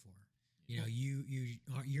going to go for. You know,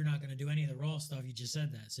 you're not going to do any of the raw stuff. You just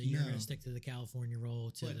said that, so you're going No. to stick to the California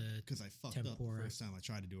roll, to the Because I fucked up tempura. the first time I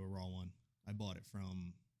tried to do a raw one. I bought it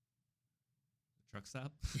from Truck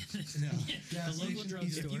stop. No. the local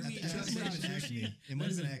drugstore. I think it might have been Acme. It might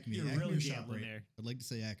have been Acme. You're Acme really or gambling ShopRite. there. I'd like to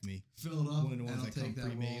say Acme. Fill it up. One of the ones and I'll that come take that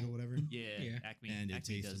pre-made roll. or whatever. Yeah. Yeah. Acme. And it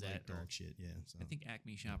Acme tasted does like that. or- dog shit. Yeah. So I think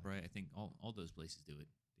Acme ShopRite. I think all those places do it.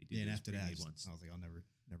 They do. yeah, and those after that, I pre-made was ones. like, I'll never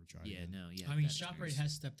try it. Yeah. again. No. Yeah. I mean, bad ShopRite experience.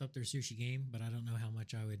 has stepped up their sushi game, but I don't know how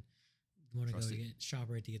much I would want to go Trust it. get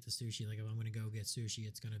ShopRite to get the sushi. Like if I'm going to go get sushi,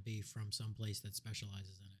 it's going to be from some place that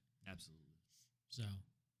specializes in it. Absolutely. So,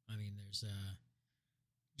 I mean, there's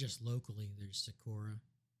just locally, there's Sakura,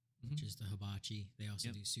 which Mhm. is the hibachi. They also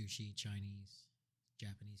Yep. do sushi, Chinese,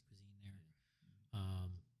 Japanese cuisine there.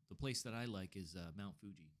 The place that I like is Mount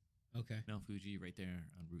Fuji. Okay. Mount Fuji, right there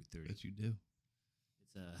on Route 30. Bet you do.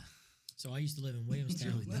 It's So I used to live in it's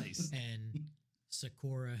Williamstown, really nice. and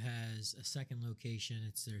Sakura has a second location.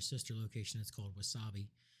 It's their sister location. It's called Wasabi,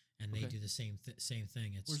 and they Okay. do the same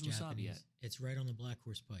thing. It's Where's Wasabi Japanese. at? It's right on the Black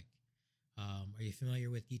Horse Pike. Are you familiar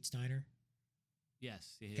with Geets Diner?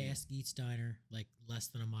 Yes. Yeah, yeah, yeah. Past Geets Diner, like less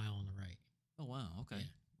than a mile on the right. Oh wow. Okay. Yeah.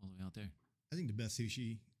 All the way out there. I think the best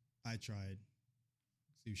sushi I tried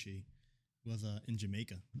was in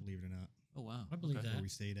Jamaica. Believe it or not, Oh wow. I believe Okay. that. where we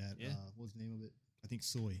stayed at. Yeah. What was the name of it? I think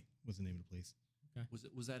Soy was the name of the place.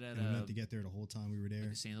 Was that at And we meant to get there the whole time we were there. like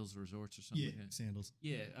the Sandals Resorts or something? Yeah, like that? Sandals.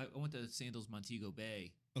 Yeah. I went to Sandals Montego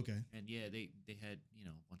Bay, Okay. and yeah, they had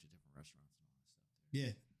a bunch of different restaurants and all that stuff there.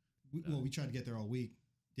 Yeah. We tried to get there all week.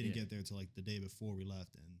 Didn't Yeah. get there till like the day before we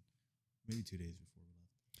left, and maybe 2 days before we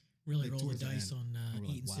left. Really Like, rolled the towards the dice end, on we were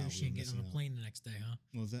like, eating wow, sushi we and were getting on a missing out. plane the next day, huh?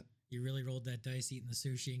 What was that? You really rolled that dice eating the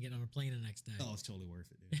sushi and getting on a plane the next day. Oh, it's totally worth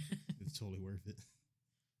it, dude. It's totally worth it.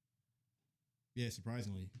 Yeah,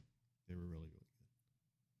 surprisingly, they were really, really good.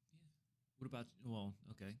 What about? Well,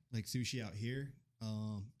 okay. Like sushi out here,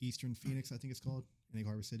 Eastern Phoenix, I think it's called, in Egg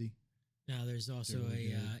Harbor City. Now there's also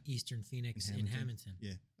really a good. Eastern Phoenix in Hamilton. Hamilton.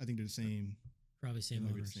 Yeah, I think they're the same. Probably They same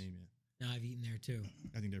might be the owners. same. Yeah, Now I've eaten there too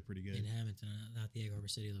I think they're pretty good. in Hamilton, not the Egg Harbor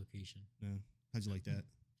City location. No, how'd you like that?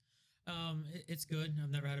 It's good. I've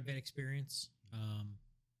never had a bad experience.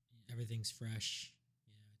 Everything's fresh.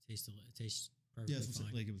 Yeah, it tastes perfectly Yeah, it's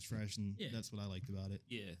fine. like it was fresh, and Yeah. that's what I liked about it.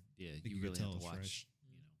 Yeah. Yeah. Like You you could really tell have it's to watch. fresh.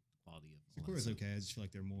 The quality of. all that Sakura's stuff. okay. I just feel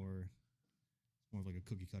like they're more of like a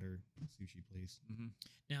cookie cutter sushi place. Mm-hmm.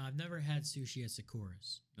 Now I've never had sushi at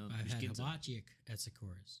Sakura's. No, I've there's had Ginza. hibachi at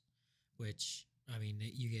Sakura's, which I mean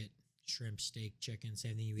you get shrimp, steak, chicken,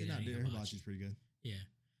 same thing you Yeah, get at not any there. hibachi. Hibachi's pretty good. Yeah.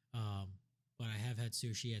 But I have had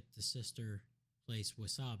sushi at the sister place,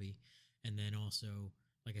 Wasabi, and then also,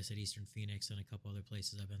 like I said, Eastern Phoenix and a couple other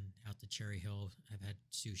places. I've been out to Cherry Hill. I've had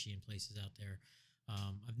sushi in places out there.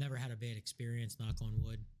 I've never had a bad experience, knock on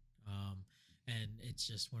wood. And it's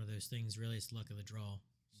just one of those things, really, it's luck of the draw.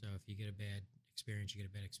 So if you get a bad experience, you get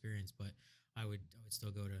a bad experience. But I would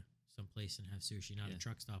still go to some place and have sushi, not Yeah. a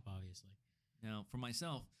truck stop, obviously. Now, for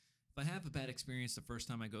myself, if I have a bad experience the first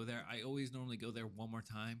time I go there, I always normally go there one more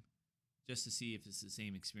time just to see if it's the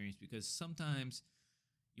same experience, because sometimes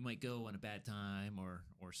you might go on a bad time or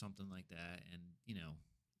something like that, and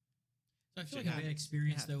So I feel Shit like a bad happens.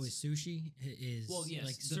 experience It though happens. with sushi is Well, yes,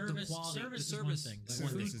 like the service. quality- Service the is service- one thing, the but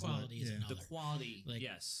service food is what- quality is yeah. another. the quality, Like,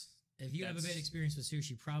 yes. If you have a bad That's- experience with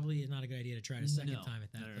sushi, probably not a good idea to try it a second No, time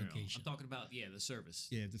at that no. location. I'm talking about the service.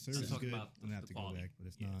 Yeah, if the I'm service is talking good, about I'm gonna have the to go quality. back. But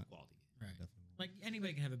if Yeah, not, quality. Right. definitely. won't. Like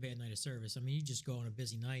anybody can have a bad night of service. I mean, you just go on a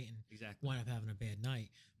busy night and Exactly. wind up having a bad night,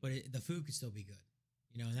 but the food could still be good.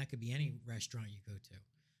 and that could be any restaurant you go to.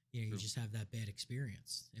 You True. just have that bad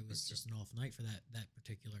experience. It was Sure. just an off night for that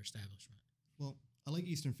particular establishment. Well, I like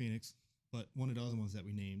Eastern Phoenix, but one of the other ones that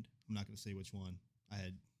we named, I'm not going to say which one. I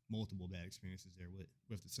had multiple bad experiences there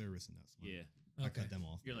with the service, and that's why Yeah. I cut them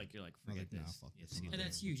off. You're like I was forget like, nah, this. fuck Yeah, this. see you And later.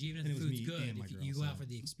 that's huge. Even if And the it was food's me good, and my if girl, you go out so- for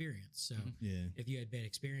the experience. So Mhm. Yeah, if you had bad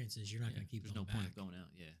experiences, you're not Yeah, going to keep There's going no point back. of going out.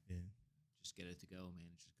 Yeah. yeah. Just get it to go, man.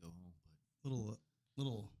 Just go home. But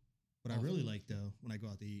Little. What I really like though, when I go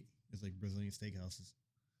out to eat, is like Brazilian steakhouses.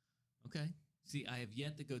 okay. See, I have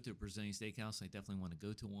yet to go to a Brazilian steakhouse. I definitely want to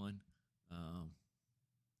go to one. Gonna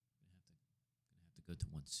have to go to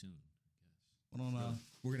one soon. I What on?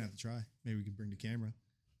 We're gonna have to try. Maybe we could bring the camera,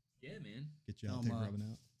 guess. Yeah, man. get you out Oh, there my. rubbing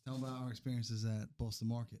out. Tell them about our experiences at Boston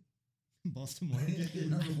Market. Boston Market.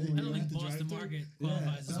 Remember when we I don't went think to Boston drive-thru? Market Yeah.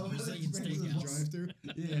 qualifies as No, a Brazilian it's Brazilian steakhouse. Drive-through.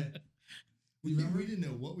 Yeah. We didn't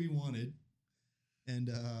know what we wanted, and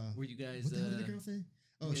Were you guys? what the hell did the girl say?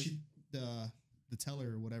 Oh, you guys- she the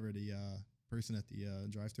teller or whatever, the person at the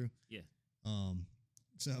drive-through. Yeah.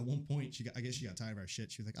 So at one point, I guess she got tired of our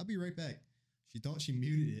shit. She was like, "I'll be right back." She thought she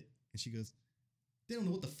muted it, and she goes, "They don't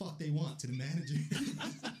know what the fuck they want," to the manager.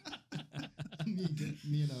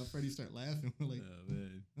 me and Freddy start laughing. We're like, Oh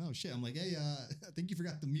man. "Oh shit!" I'm like, "Hey, I think you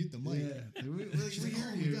forgot to mute the mic." Yeah. She's We like, hear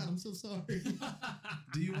 "Oh my you. god, I'm so sorry."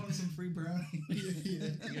 Do you want some free brownie? yeah.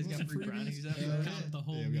 You guys got free brownies out You there? count the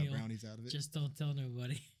whole Yeah, we got meal. brownies out of it. Just don't tell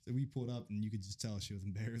nobody. So we pulled up, and you could just tell she was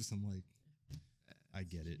embarrassed. I'm like, I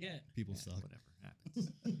get it. Yeah. People Yeah, suck. Whatever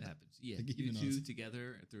happens. It happens. Yeah. Like, You even two us.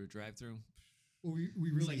 together through a drive-through. Well, we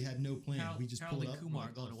really like had no plan. We just Harold pulled and up. Kumar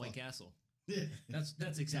like, going oh, to White fuck. Castle. Yeah.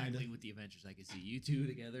 That's exactly what the adventures I could see. You two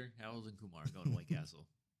together, Harold and Kumar going to White Castle.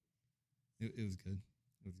 It was good.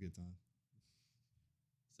 It was a good time.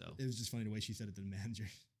 So It was just funny the way she said it to the manager.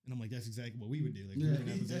 And I'm like, that's exactly what we would do. Like, Yeah. we were in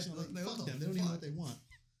that position. I'm like, Like, what fuck the them. They don't even know what fuck? they want.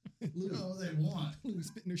 You Louis, know what they want. Louis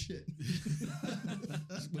spitting their shit.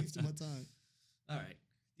 Just wasting my time. all right.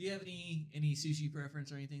 Do you have any sushi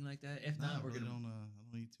preference or anything like that? If not, I we're really gonna.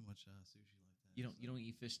 I don't eat too much sushi like that. You don't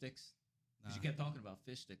eat fish sticks because you Nah. kept talking about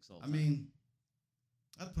fish sticks all the I time. mean,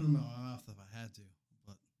 I'd put them in my mouth if I had to,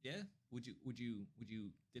 but yeah. Would you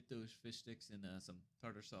dip those fish sticks in some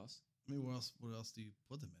tartar sauce? I mean, what else do you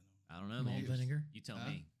put them in? I don't know, Malt man. vinegar. You tell Huh?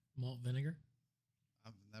 me. Malt vinegar.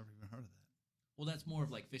 I've never even heard of that. Well, that's more of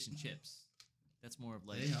like fish and chips. That's more of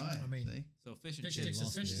like I mean, so fish and Fish chips sticks is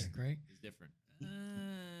lost fish me stick, right? is different.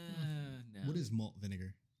 No. What is malt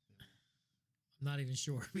vinegar? I'm not even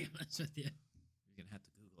sure, to be honest with you. You're gonna have to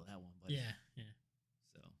Google that one, buddy. Yeah.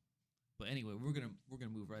 So, but anyway, we're gonna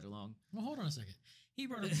move right along. Well, hold on a second. He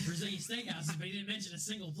brought up the Brazilian steakhouses, but he didn't mention a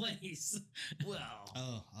single place. Well,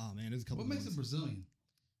 Oh man, there's a couple. What makes it ones. Brazilian?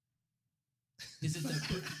 is it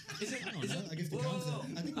the is it? I don't is know. it I guess the whoa, whoa, concept.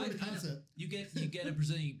 whoa. I think more the know. concept. You get a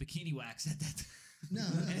Brazilian bikini wax at that. No,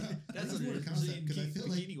 That's more what the concept because I feel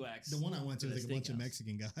like bikini wax. the one I went to for was the like a bunch of steakhouse.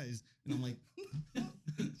 Mexican guys, and I'm like,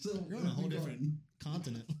 So you're on a whole different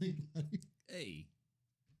continent. Like, Hey,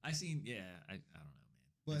 I seen. Yeah, I don't know, man.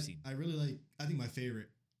 but I've seen. I really like. I think my favorite,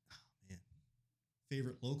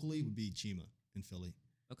 favorite locally would be Chima in Philly.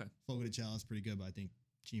 Okay. Fogo de Chao is pretty good, but I think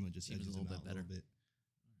Chima just Chima's edges a little them bit out better. a little bit.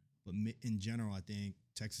 But in general, I think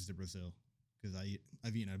Texas to Brazil because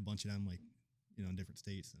I've eaten at a bunch of them like in different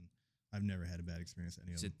states, and I've never had a bad experience at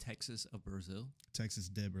any Is of them. it Texas of Brazil? Texas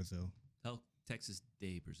de Brazil. Oh, Texas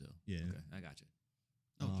de Brazil. Yeah. Okay, I got you.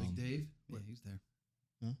 Oh, Big Um, Dave? Yeah, he's there.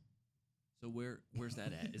 So where's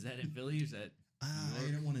that at? Is that in Philly? Or is that I New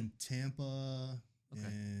York? ate one in Tampa Okay.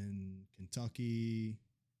 and Kentucky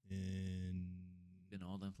and been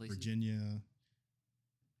all them places? Virginia.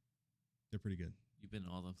 They're pretty good. You've been in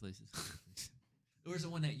all them places. Where's the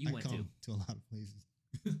one that you I went come to a lot of places.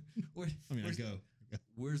 Where, I mean, I where's, go.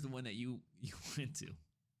 where's the one that you went to?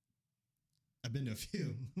 I've been to a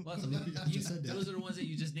few. Well, I just said that. those are the ones that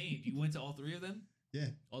you just named. You went to all three of them? Yeah.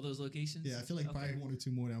 All those locations? Yeah, I feel like Okay. probably one or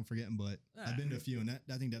two more that I'm forgetting, but Ah. I've been to a few, and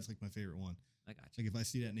I think that's like my favorite one. I got you. Like if I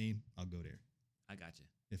see that name, I'll go there. I got you.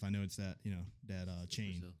 If I know it's that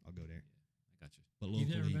chain, Brazil. I'll go there. I got you. But You've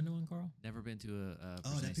locally, never been to one, Carl? Never been to a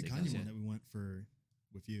oh, that Brazilian Picanha steakhouse one yet. that we went for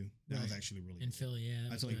with you. That was Right. actually really In good. Philly, yeah.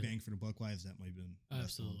 I feel like bang for the buck wise, that might have been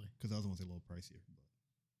Absolutely. because the other one's a little pricier. But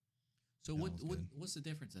So that what was good. what's the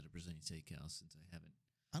difference at a Brazilian steakhouse since I haven't?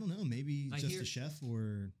 I don't know, maybe I just hear- the chef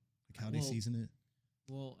or like how they Well, season it.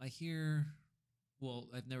 Well, I hear. Well,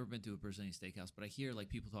 I've never been to a Brazilian steakhouse, but I hear like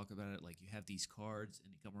people talk about it. Like you have these cards,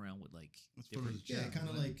 and they come around with like That's for the different, Yeah, chef, kind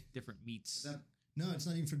of right? like different meats. That no, it's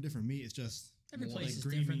not even for different meat. It's just Every more place like is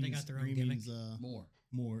green different. They means- got their own green gimmick. means,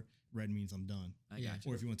 more. red means I'm done. I Yeah. got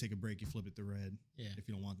you. Or if you want to take a break, you flip it to red. Yeah. If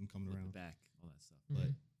you don't want them coming Flip it around. back, all that stuff. Mhm.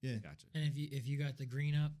 But Yeah. gotcha. And if you got the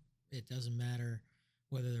green up, it doesn't matter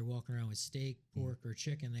whether they're walking around with steak, pork, or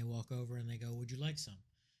chicken, they walk over and they go, "Would you like some?"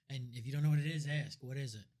 And if you don't know what it is, ask, "What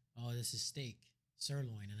is it?" "Oh, this is steak,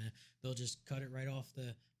 sirloin," and then they'll just cut it right off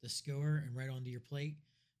the skewer and right onto your plate.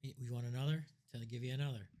 "We want another?" They'll give you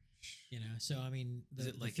another. So I mean,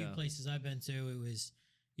 the few places I've been to, it was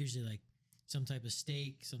usually like some type of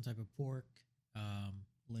steak, some type of pork,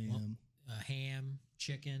 Lamb, ham,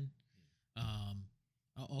 chicken,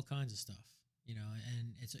 all kinds of stuff.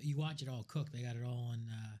 And it's you watch it all cook. They got it all on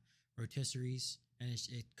rotisseries, and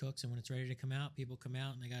it cooks. And when it's ready to come out, people come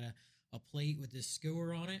out and they got a plate with this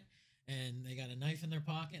skewer on it, and they got a knife in their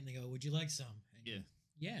pocket, and they go, "Would you like some?" And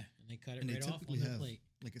yeah, and they cut it right off on their plate.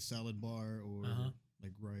 Like a salad bar or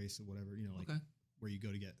like rice or whatever, where you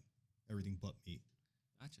go to get everything but meat.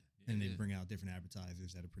 Gotcha. And they bring out different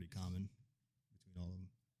appetizers that are pretty common between all of them.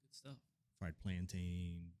 Good stuff. Fried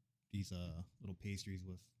plantain, these little pastries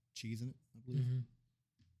with cheese in it, I believe.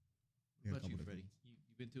 What about you, Freddy?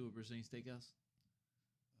 You been to a Brazilian steakhouse?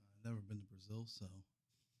 Never been to Brazil, so.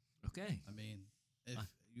 Okay. I mean, if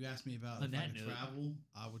you ask me about if I could travel,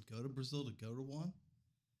 I would go to Brazil to go to one.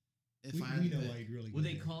 If I we know why you'd really would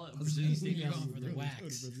they call it a Brazilian steakhouse for the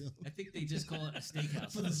wax? I think they just call it a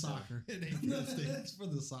steakhouse for the soccer. It's for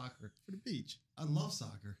the soccer. For the beach. I love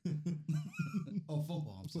soccer.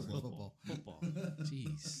 Football. I'm sorry. Football.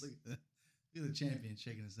 Jeez. Look at the champion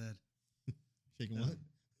shaking his head. Shaking what?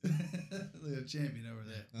 Look at the champion over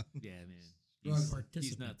there. Yeah, man.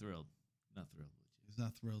 He's not thrilled. Not thrilled. He's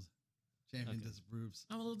not thrilled. Champion disapproves.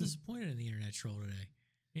 I'm a little disappointed in the internet troll today.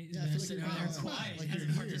 He's I feel like quiet. Like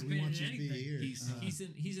Hasn't participated we want in you to be anything.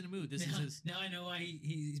 here. He's in a mood. This is his Now I know why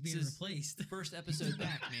he's being replaced. first episode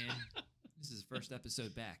back, man. This is his first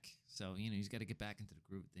episode back, so he's got to get back into the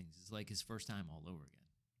groove of things. It's like his first time all over again.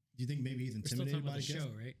 Do you think maybe he's intimidated by the gift? Show,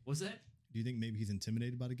 right? What's that? Do you think maybe he's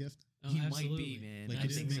intimidated by the gift? Oh, He absolutely. might be, man. Like I you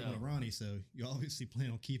didn't think make so. one Ronnie, so you obviously plan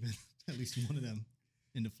on keeping at least one of them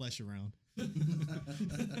in the flesh around.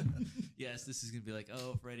 Yes, this is gonna be like,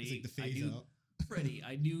 oh, Freddy. It's like the phase out. Freddie,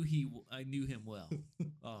 I knew him well.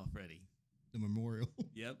 Oh, Freddie. The memorial.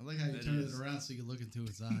 Yep. I like how you turned it around so you could look into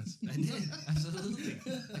his eyes. I did, absolutely.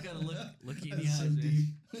 I gotta look you in the That's eyes, so man.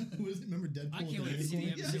 deep. What is it? Remember Deadpool? I can't wait to see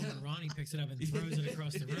the episode when Ronnie picks it up and throws it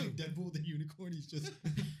across the room. Deadpool the unicorn, he's just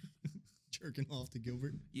jerking off to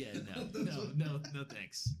Gilbert. Yeah, no, thanks. No, I'm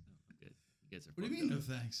good. You guys are. What do you fucked mean, up.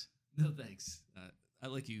 no thanks? No thanks. I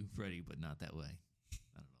like you, Freddie, but not that way.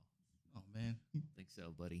 Not at all. Oh, man. Think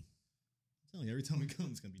so, buddy. I'm telling you, every time we come,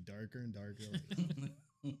 it's going to be darker and darker.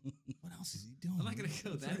 Like, what else is he doing? I'm not gonna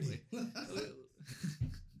go that Freddie. way.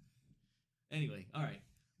 Anyway, all right.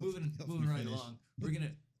 Moving me right finish. along. We're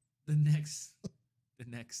gonna the next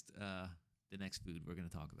food we're gonna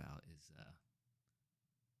talk about is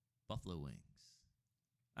buffalo wings.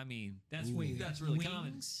 I mean, that's really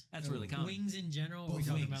common. That's really common. Wings in general. Or are we Wings.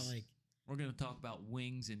 talking about like We're gonna talk about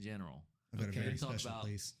wings in general. I've got a Okay. very Talk special about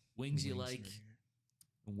place. Wings for you wings like, right here.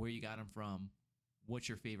 and where you got them from. What's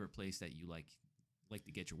your favorite place that you like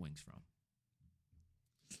to get your wings from?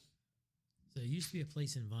 so there used to be a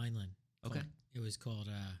place in Vineland. Okay. It was called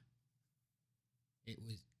it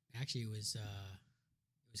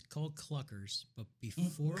was called Cluckers, but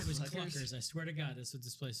before it was Cluckers, I swear to God, that's what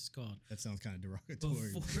this place is called. That sounds kind of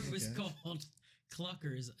derogatory. Before it was Okay. called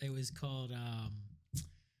Cluckers, it was called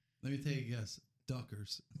Let me take a guess.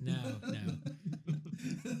 Duckers. no.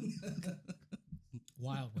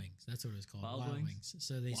 Wild Wings. That's what it was called. Wild Wild Wings? Wings.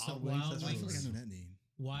 So they Wild sold Wings, Wild that's I feel like I Wings. know that name.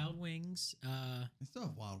 Wild Wings. They still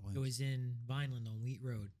have wild wings. It was in Vineland on Wheat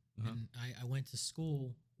Road, and I went to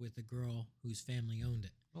school with a girl whose family owned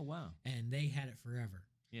it, Oh wow. and they had it forever.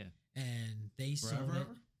 Yeah. And they sold Forever, it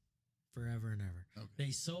ever? forever and ever. Okay.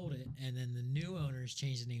 They sold it, and then the new owners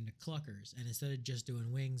changed the name to Cluckers, and instead of just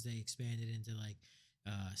doing wings, they expanded into like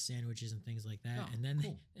sandwiches and things like that. Oh, and then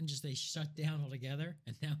cool. they shut down altogether,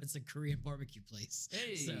 and now it's a Korean barbecue place.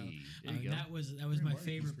 Hey, So there you go. that was Korean my barbecue's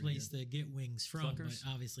favorite pretty place to get wings from, Cluckers?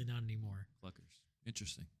 but obviously not anymore. Cluckers.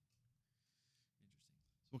 Interesting.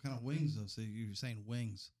 So what kind of wings, though? So you're saying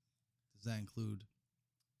wings. Does that include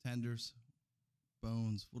tenders,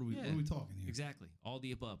 bones? What are we talking here? Exactly. All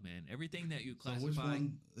the above, man. Everything that you So classify. which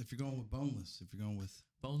one, if you're going with boneless, if you're going with...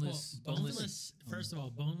 Boneless. Well, boneless. First of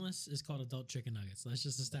all, boneless is called adult chicken nuggets. Let's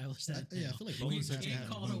just establish that. Yeah, I now. feel like you boneless has to can't have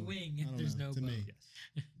call a it a bone. wing I if don't there's know. no To bone. me. Yes.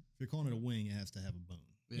 If you're calling it a wing, it has to have a bone.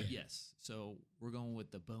 Yeah. Yes. So we're going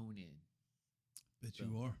with the bone in. Bet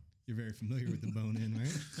you are. You're very familiar with the bone in,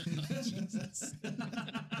 right? Jesus.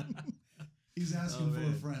 He's asking Oh, for a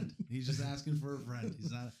man. friend. He's just asking for a friend.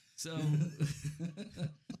 He's not... So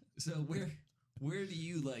so where do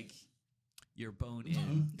you like your bone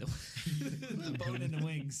in? The bone in the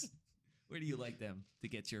wings. Where do you like them to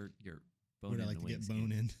get your Bone Where'd I in like the to get wings bone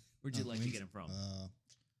game. in? Where'd you like to Wings? get them from?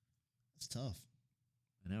 It's tough.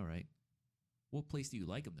 I know, right? What place do you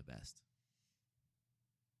like them the best?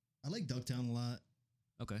 I like Ducktown a lot.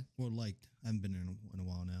 Okay. Or liked. I haven't been there in a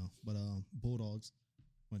while now. But Bulldogs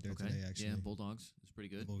went there Okay. today. Actually, Yeah, Bulldogs is pretty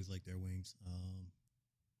good. I've always liked their wings.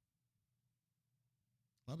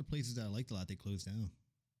 A lot of places that I liked a lot, they closed down.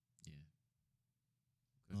 Yeah.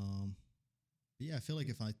 Okay. But yeah, I feel like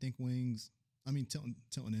if I think wings, I mean Tilton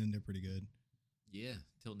Inn, they're pretty good. Yeah,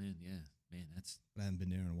 Tilton Inn. Yeah, man, that's But I haven't been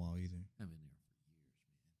there in a while either. I've been there for years, man.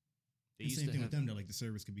 They And used same to thing have with them. Though, like the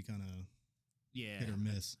service could be kind of yeah hit or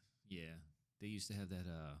miss. Yeah, they used to have that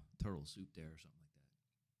turtle soup there or something like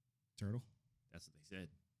that. Turtle. That's what they said.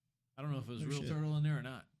 I don't know if it was Oh, real shit. turtle in there or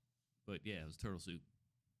not, but yeah, it was turtle soup.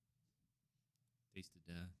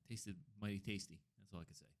 Tasted mighty tasty. That's all I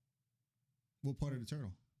could say. What part of the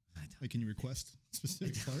turtle? I don't, Like, can you request a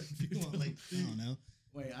specific part if you want? Like, I don't know.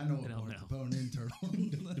 Wait, I know what I don't part. know. The bone-in turtle.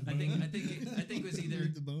 I think it was either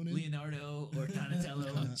Like the bone in. Leonardo or Donatello.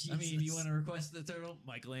 Oh, I mean, you Jesus. want to request the turtle? Can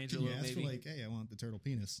Michelangelo, you ask maybe. for like, hey, I want the turtle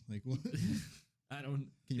penis? Like, what? I don't.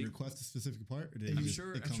 Can you think- request a specific part? Or do they I'm just-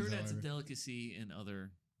 sure. it I'm sure comes that's a however? delicacy in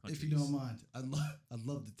other countries. If you don't mind, I'd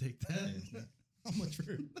love to take that. Yeah. How much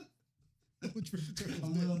for? How much for the turtle?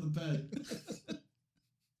 I'm laying on the bed.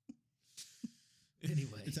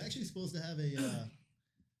 Anyway, It's actually supposed to have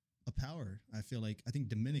a power. I feel like I think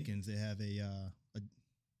Dominicans they have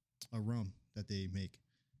a rum that they make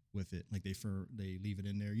with it. Like they leave it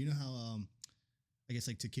in there. You know how I guess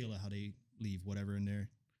like tequila, how they leave whatever in there.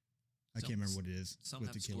 I Some- can't remember what it is some with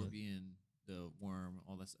have tequila. scorpion, the worm,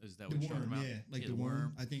 all that. Is that The what you're worm, talking about? yeah, like Yeah, the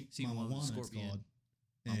worm. I think See, Mama one with the Juana it's scorpion. called.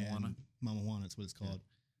 Mama And Juana? Mama Juana, that's what it's Yeah. called,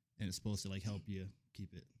 and it's supposed to like help you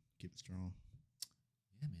keep it strong.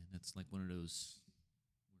 Yeah, man, that's like one of those,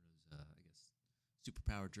 I guess,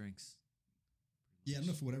 superpower drinks. Yeah, I don't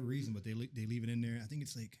know for whatever reason, but they leave it in there. I think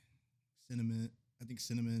it's like cinnamon. I think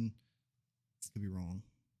cinnamon. Could be wrong.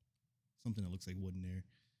 Something that looks like wood in there.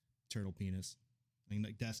 Turtle penis. I mean,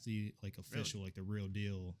 like that's the like official, like the real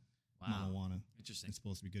deal. Wow, Mama Juana. interesting. It's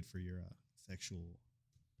supposed to be good for your sexual,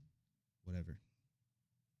 whatever.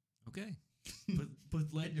 Okay,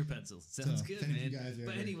 put lead in your pencils. Sounds So, good, if any of man. you guys are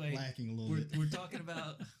But ever anyway, lacking a little we're, bit. we're talking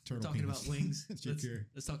about Turtle talking penis. about wings. That's your cure.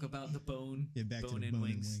 Let's talk about the bone. Yeah, back to the bone-in bone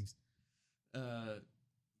wings.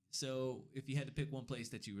 So if you had to pick one place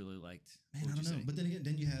that you really liked, Man, what I would don't you know. say? But then again,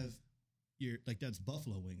 then you have your like that's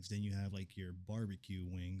buffalo wings. Then you have like your barbecue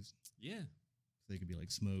wings. Yeah, So they could be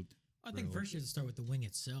like smoked. I think grilled. first you have to start with the wing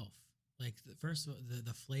itself. Like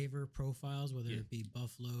the flavor profiles, whether Yeah. it be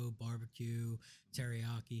buffalo, barbecue,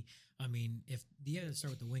 teriyaki. I mean, if you have to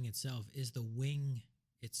start with the wing itself, is the wing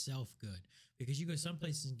itself good? Because you go some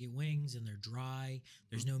places and get wings and they're dry.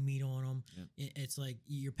 There's no meat on them. Yeah. It's like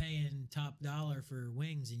you're paying top dollar for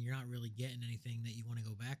wings and you're not really getting anything that you want to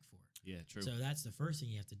go back for. yeah, true. So that's the first thing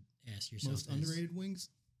you have to ask yourself. Most underrated wings,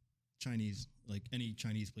 Chinese. Like any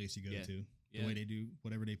Chinese place you go Yeah. to, Yeah. the way they do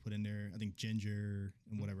whatever they put in there. I think ginger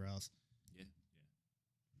and whatever else. Yeah,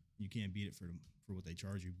 You can't beat it for what they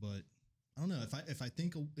charge you. But I don't know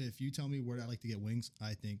if you tell me where I like to get wings,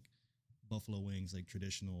 I think buffalo wings, like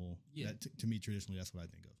traditional. Yeah. To me, traditionally, that's what I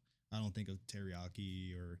think of. I don't think of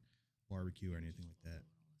teriyaki or barbecue or anything like that.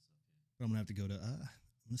 But I'm gonna have to go to. I'm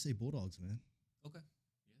gonna say Bulldogs, man. Okay.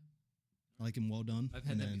 I like them well done. I've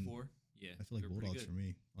had and that then before. Yeah, I feel like they're pretty Bulldogs good. for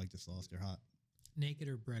me. I like the sauce; they're hot. naked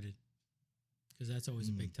or breaded? Because that's always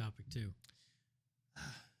a big topic too.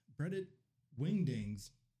 Breaded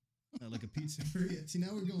wingdings. Like a pizzeria. See, now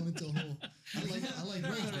we're going into a whole. I like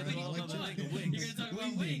wings, bro. I like Another chicken. thing of wings. You're gonna talk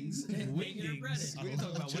about wings. Naked or Wingdings. breaded? We're gonna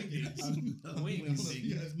talk about wingdings. I don't know Wings. if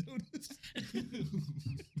you guys noticed.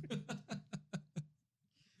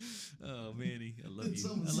 Oh, Manny, I love you.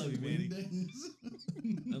 Someone I love said you, Manny.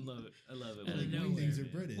 wingdings. I love it. I love it. Out of Like nowhere, wingdings are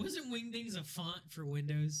man. breaded. Wasn't Wingdings a font for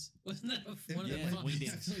Windows? Wasn't that one of Yeah, the fonts?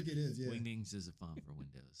 Wingdings. I feel like it is, yeah. Wingdings is a font for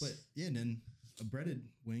Windows. But yeah, and then a breaded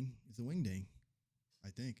wing is a wingding. I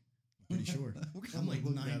think. I'm pretty sure. I'm like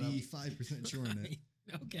Look that up. 95% sure on it.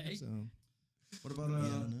 Okay. So What about yeah, I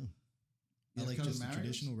don't know. you I have like cousin just the Mario's?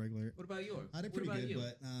 traditional regular. what about yours? They're What pretty about good, you?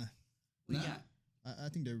 but What you Nah. got? I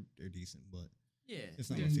think they're decent, but Yeah. it's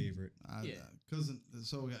not yeah. my favorite. Yeah. Cousin.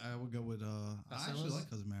 So I would go with. I actually Costello's? like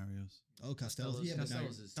cousin Mario's. Oh, Costello's. Costello's- Yeah, but now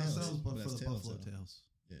Costello's is Tails, Costello's, but that's for the Tails, buffalo so. tails.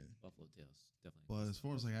 Yeah. Buffalo tails, definitely. But as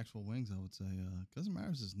far as like actual wings, I would say cousin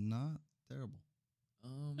Mario's is not terrible.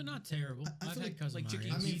 They're not terrible. I I've feel had like- cousin like chicken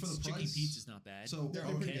Mario's. I mean, Pete's. for the Chicken price- Pete's is not bad. So They're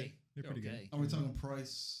okay. pretty good. They're pretty okay. Are we talking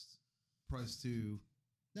price to?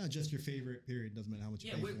 No, just your favorite period. Doesn't matter how much you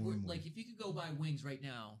Yeah, pay we're, for we're, them. like if you could go buy wings right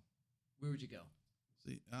now, where would you go?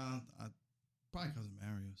 See, probably cousin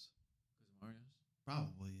Mario's. Cousin Mario's.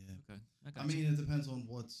 Probably, yeah. Okay, I I mean, it depends on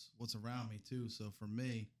what's around me too. So for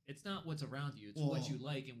me, it's not what's around you; it's what you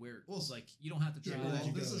like and where. Well, like you don't have to Yeah, travel. where would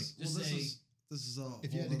you go? This is a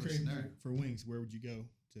if you whole had to other crave scenario. for wings, where would you go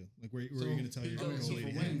to? Like where are So, you going to tell You your go, girl so lady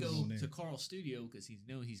for to when go go there? to Carl's studio because he's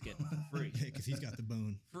getting it for free. Because he's got the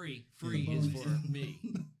bone. Free the is bonus. for me,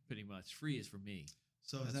 pretty much. Free is for me.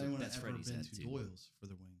 So has That's anyone that's ever Freddy's been head, to too. Doyle's for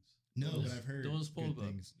the wings? No, Doyle's- but I've heard Doyle's pulled good up.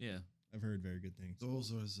 things. Yeah, I've heard very good things.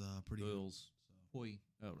 Doyle's was pretty good. Doyle's. So. Boy,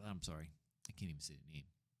 oh, I'm sorry, I can't even say the name.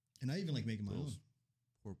 And I even like making my own. Doyle's.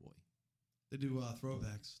 Poor boy. They do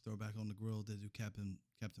throwbacks. Throwback on the grill. They do Captain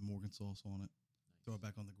Morgan sauce on it. Throw it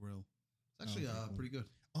back on the grill. It's actually okay, cool. pretty good.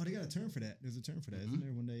 Oh, they got a term for that. There's a term for that, isn't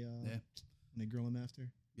there? When they when they grill them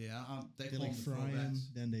after, Yeah, they they call like them fry them,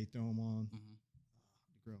 throwbacks. then they throw them on Mhm.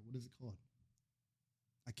 the grill. What is it called?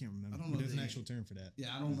 I can't remember. I don't But know there's an the- actual term for that.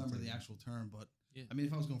 Yeah, I don't remember the actual term, but Yeah. I mean,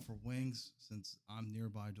 if I was going for wings, since I'm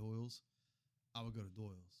nearby Doyle's, I would go to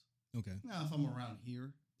Doyle's. Okay. Now, if I'm around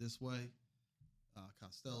here this way,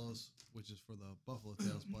 Costello's, which is for the buffalo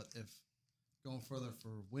tails. But if going further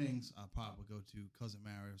for wings, I probably would go to Cousin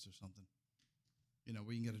Mario's or something. You know,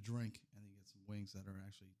 where you can get a drink and you get some wings that are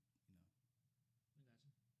actually,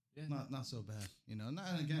 Yeah. not so bad. You know, and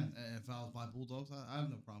again, if I was by Bulldogs, I have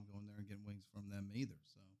no problem going there and getting wings from them either.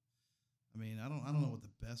 So, I mean, I don't know what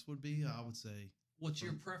the best would be. I would say What's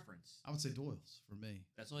your preference? Doyle's for me.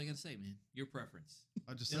 That's all I gotta say, man. Your preference.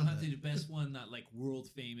 I just You said don't have that. to be the best one, not like world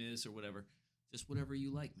famous or whatever. Just whatever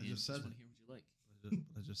you like, I man. just said want it. to hear what you like.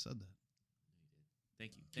 I just said that.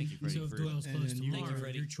 Thank you, Freddie. So if for, Doyle's and closed then you- Thank you, tomorrow,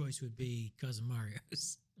 Freddie. your choice would be Cousin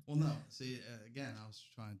Mario's. Well, no. See, again, I was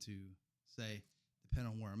trying to say,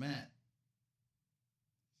 depending on where I'm at,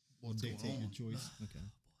 what's going dictate your on. choice. Okay.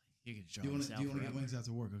 You're gonna draw Do you want this to out get forever. wings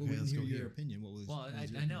after work? Well, Okay, we let's didn't go hear your here. opinion. What was? Well, what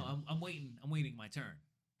was your I know. opinion? I'm waiting. I'm waiting my turn.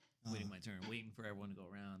 Waiting Uh, my turn. Waiting for everyone to go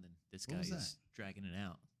around, and this What guy was is dragging it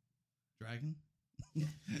out. Dragon? Yeah.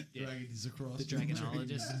 Dragging these across. The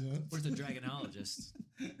dragonologist. Yeah. Where's the dragonologist?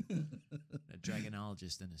 The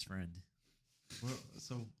dragonologist and his friend.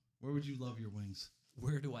 So, where would you love your wings?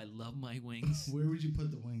 Where do I love my wings? Where would you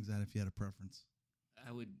put the wings at if you had a preference?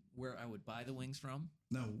 Where I would buy the wings from.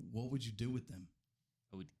 No, what would you do with them?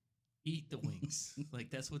 I would eat the wings. Like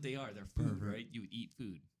that's what they are. They're food, Perfect. right? You would eat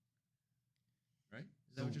food. Right?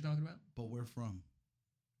 Is that So- what you're talking about? But where from?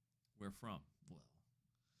 Where from? Well,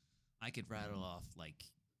 I could rattle off like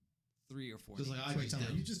 3 or 4. Just like names. I Wait, just Tom,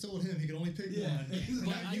 did. you just told him he could only pick Yeah. one.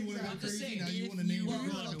 But Now you want to I'm go just crazy. saying, Now you if want to name you every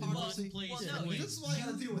were other on place. one place Well, for no, wings. This is what I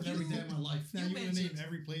got to deal with every day of my life. Now You you want to name mentioned-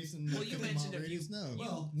 every place in Well, the you 50 mentioned mile if you- radius? No.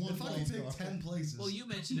 Well, one if I place, could pick Carl. 10 places. Well, you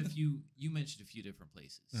mentioned a few. You mentioned a few different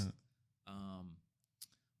places.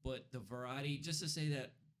 But the variety, just to say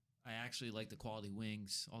that I actually like the quality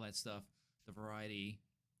wings, all that stuff. The variety,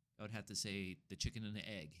 I would have to say the chicken and the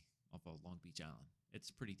egg off of Long Beach Island. It's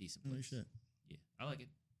a pretty decent Holy place. shit. Yeah, I like it.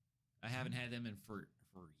 I haven't had them in for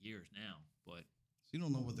years now, but So you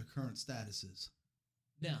don't know what their current status is.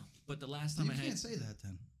 no. But the last So time you I can't had, say that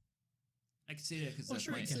then. I can say that because Well, that's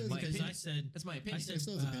sure my, you can, can, my because opinion. I said That's my opinion. I said It's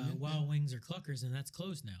those opinion. Wild Wings or Cluckers, and that's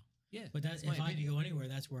closed now. yeah, But that's my if I could opinion. go anywhere,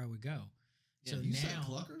 that's where I would go. Yeah, So You said now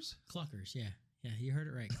Cluckers? Cluckers, yeah, you heard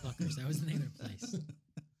it right, Cluckers. That was the name of the place.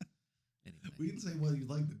 Anyway. We can say what you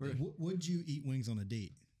like to do. Would you eat wings on a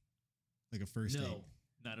date? Like a first date? No,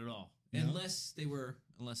 not at all. No? Unless they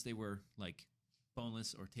were like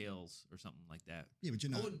boneless or tails or something like that. Yeah, but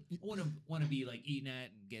you're I not. wouldn't want to be like eating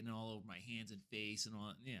that and getting it all over my hands and face and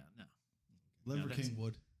all. Yeah, no. Liver that's- King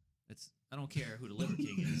would. I don't care who the Liver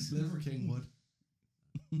King is. Liver King would.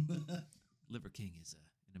 Liver King is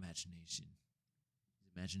an imagination,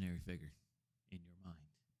 an imaginary figure in your mind.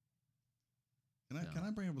 Can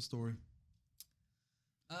I bring up a story?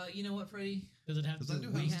 You know what, Freddie? Does it have Because I to?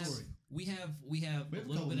 do We have a have story. we have We a have a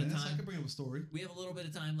little couple bit of minutes. I time. can bring up a story. We have a little bit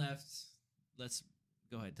of time left. Let's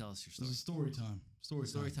go ahead. Tell us your This story. is story time.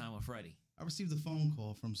 Story time with Freddie. I received a phone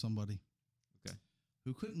call from somebody. Okay.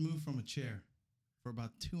 Who couldn't move from a chair for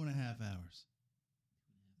about 2.5 hours.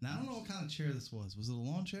 Now, I don't know what kind of chair this was. Was it a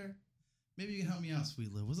lawn chair? Maybe you can help me out,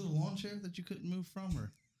 Sweet Liv. Was it a lawn chair that you couldn't move from?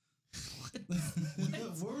 Or Where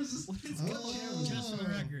was this? What is What going chair on? was Just for the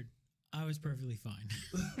Oh. record, I was perfectly fine.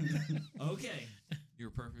 Okay, you're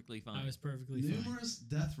perfectly fine. I was perfectly fine. Numerous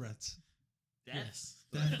death threats. Yes.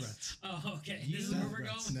 Death threats. Oh, okay. You- This is where we're going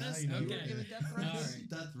Death with threats. this. Now you know. Okay. You were given death All threats? right.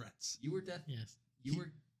 Death threats. You were death. Yes. You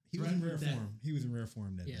were. He was in Threatened rare with death. form. He was in rare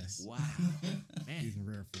form that Yes. day. Wow, He was man, in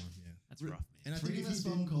rare form, yeah. that's rough, And man. I think Three if he missed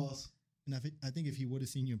did, phone calls. and I think if he would have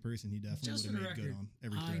seen you in person, he definitely Just would for the have made record, good on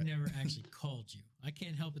every I threat. never actually called you. I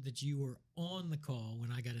can't help it that you were on the call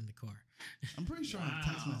when I got in the car. I'm pretty sure I have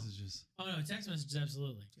text Wow. messages. Oh no, text messages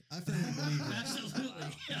absolutely. I firmly believe that. Absolutely.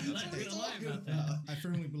 I'm not gonna lie about that. I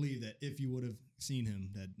firmly believe that if you would have seen him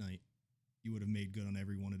that night, you would have made good on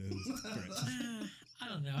every one of those threats. I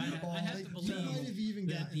don't know. I have to You believe might have even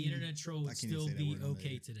that gotten- the internet troll I would can't even still say that be word on okay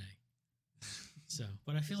there. today. So,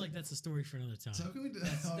 but I feel like that's a story for another time. So how can we do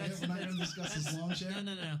That's- oh, yeah, that's- we're not going to discuss this long share?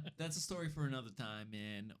 No. That's a story for another time,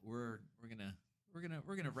 man. We're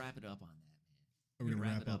gonna wrap it up on that, man. Are we We're gonna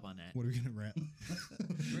gonna wrap it up? up on that. What are we gonna wrap?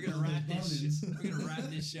 We're gonna wrap this. We're gonna wrap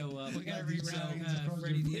this show up. We gotta These reroute dragons across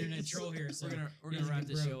Freddie your the face. internet troll here. So We're he gonna doesn't wrap get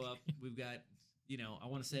this broke. show up. We've got, I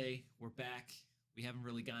want to say we're back. We haven't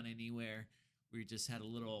really gone anywhere. We just had a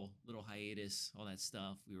little hiatus, all that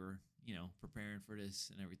stuff. We were, preparing for this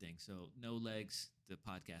and everything. So no legs. The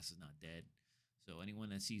podcast is not dead. So anyone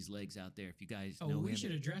that sees legs out there, if you guys Oh, know we him,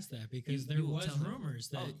 should address that because You there will was tell them. rumors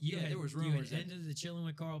that Oh, you yeah, had, there was you had rumors that- ended the Chillin'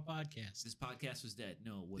 with Carl podcast. this podcast was dead.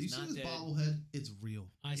 No, it You was see not this dead. bobblehead? It's real.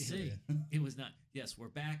 I see. It was not. Yes, we're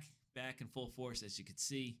back in full force, as you can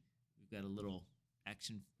see. We've got a little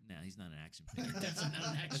action. No, he's not an action figure. That's not an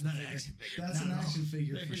That's action not an figure. action figure. That's Not an at all. action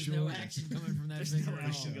figure for There's sure. no action coming from that There's figure no at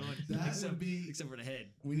action all. going. That except, would be. except for the head.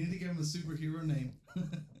 We need to give him a superhero name.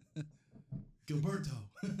 Gilberto.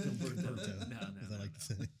 Gilberto, No, as I like to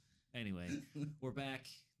say. Anyway, we're back.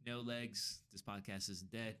 No legs. This podcast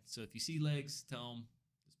isn't dead. So if you see legs, tell them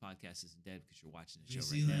this podcast isn't dead because you're watching the If you show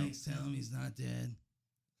see right legs, tell him he's not dead.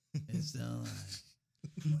 It's still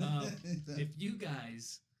alive. If you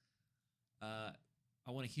guys, I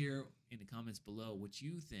want to hear in the comments below what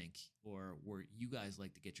you think or where you guys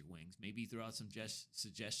like to get your wings. Maybe throw out some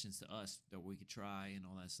suggestions to us that we could try and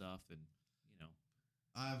all that stuff. And,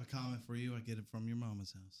 I have a comment for you. I get it from your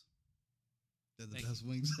mama's house. They're the Thank best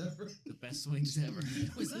wings ever. the best wings ever.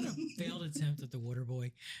 Was that a failed attempt at the water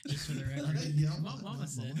boy? Just for the record. Yep. Mama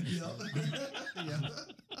said. Yep.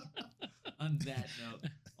 On that note,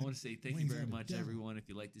 I want to say thank you Wings very are the much, devil. everyone. If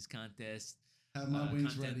you like this contest, Have my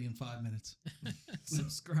wings content. ready in 5 minutes.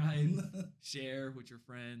 subscribe, share with your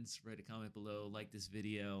friends, write a comment below, like this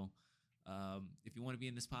video. If you want to be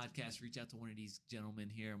in this podcast, reach out to one of these gentlemen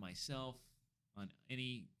here, myself, on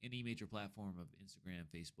any major platform of Instagram,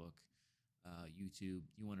 Facebook, YouTube.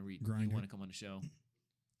 You want to read? You Grindr. want to come on the show?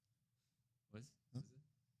 What?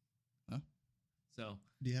 Huh? So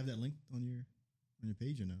Do you have that link on your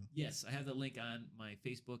page or no? yes, I have the link on my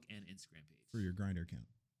Facebook and Instagram page. For your Grinder account.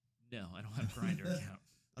 No, I don't have a Grinder account.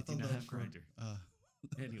 I do not that have was for, Grinder.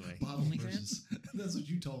 Anyway, Bible OnlyFans? verses. That's what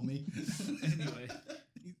you told me. Anyway,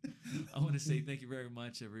 I want to say thank you very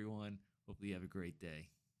much, everyone. Hopefully, you have a great day.